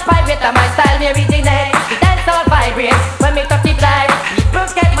and not pirate. My style me originate. The dance all vibrate when me touch the fly. People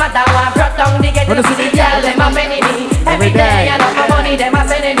get mad and want brought down the gate. You see the girl, them a penny me. Every day I know for money, them a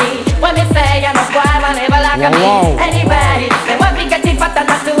sending me. When me say I know why, I never like me. Anybody, they want me get it, but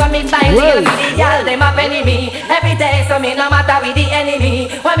not to a me style. You see the girl, them a penny me. Every day, so me no matter with the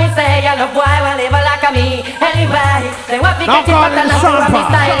enemy. When me say I know why, I never like me. Anybody, They want to get it back and I'm sure my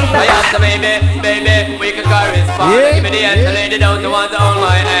style is I asked her, baby, we could correspond. Give me the answer, lady, don't you want to hold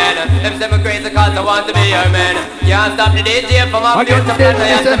my hand? Them say me crazy cause I want to be your man. Can't stop the DJ from my future plan.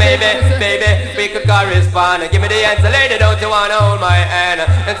 I asked her, baby, we could correspond. Give me the answer, lady, don't you want to hold my hand?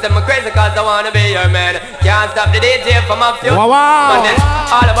 Them say me crazy cause I want to be your man. Can't stop the DJ from my future plan.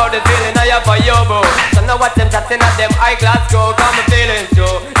 All about the feeling I have for you, boo. So now watch them chatting at them eyeglass go. Come me feeling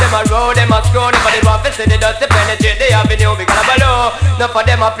true. Them a roll, them a screw. Nobody want to see the dust to penetrate the avenue. Because I'm below. None for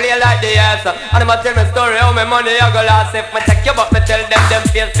them a play like the ass. And them a tell me story how me money I go last. If me check you but me tell them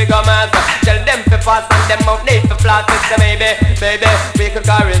face figure mass. Tell them to pass and them out need to flash. It's baby, we could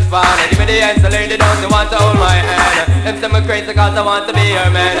correspond. Give me the answer, lady, don't you want to hold my hand? Them say me crazy cause I want to be your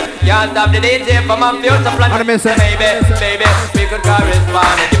man. Can't stop the DJ from my future plan. Baby, we could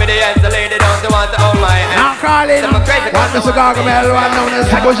correspond. Give me the answer, lady, don't you want to hold my hand? Now call it. What Mr. Gargamel, one known as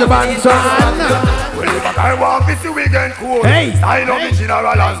Bush Banson. I want to see we get cool. Hey, I know the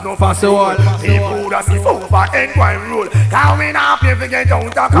general has no pass the wall. People that see over and wine rule. Coming up if we get down to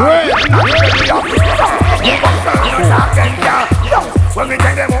come. When we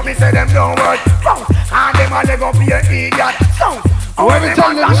take them up, we say them don't work. And them all they gon' be an idiot. When we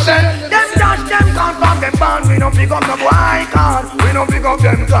tell them send them dash them gone from them band. We don't pick up no boy card. We don't pick up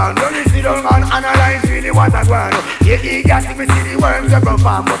them gun. When we sit down and analyze really what I want. Yeah, idiots if we see the worms they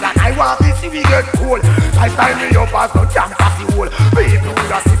perform. But that I want to see we get cool. I style me up as no jam passy hole. People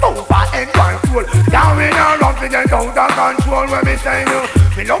that see over and one cool. Down in a run to get out of control. When we say no,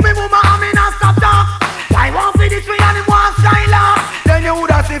 me love me mama and me not stop talk. I want for this way and him want style up. Then you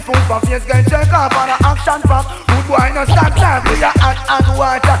woulda see food for face get check up on a action pop. Good boy no stop time. We a hot and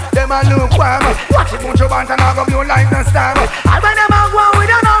water. Them a lukewarm. Watch it put your band and I go blow like no star. And when them a go on we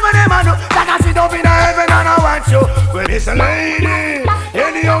don't know what them a do. That I sit up in a heaven and I watch you. Well it's a lady.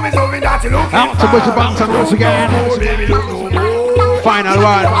 Any of is over that you looking out to Bush Banson once again. Final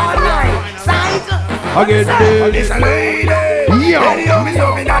one. Again, it's a lady. Any of is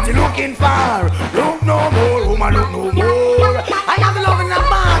over that you looking for. Look no more, woman, look no more. I have the love in the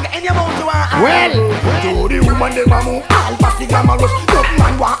bag, and you want to well, to the woman, they want move all past the glamorous. Look,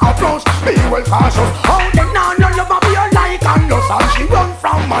 man, want approach, be well cautious. How they now no love be a like and loss. And she run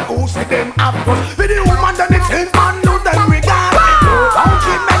from man who said them after. For the woman, then it's his man, do them regard. Don't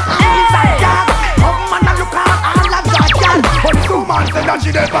she make eyes like that? Come man, and look at all of that girl. But the woman said that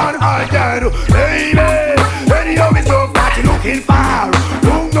she dead on all girl. Baby, any of his love that you looking for.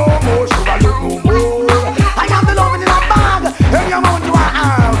 Look no more, sugar, look no more. I have the love in the bag, any amount you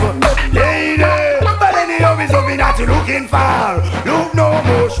have. Lady, but any of his love that you looking for. Look no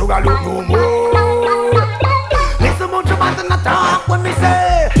more, sugar, look no more. Listen much about the talk when me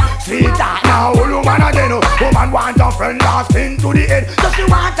say sweetheart now, woman again. Woman want a friend last into the end. So she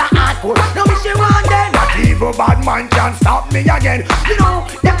want a hardcore, no me she want then. Not even bad man can stop me again. You know,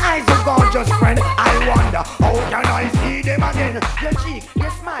 them eyes are gorgeous friend. I wonder, how can I see them again? Your cheek,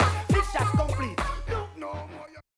 your smile.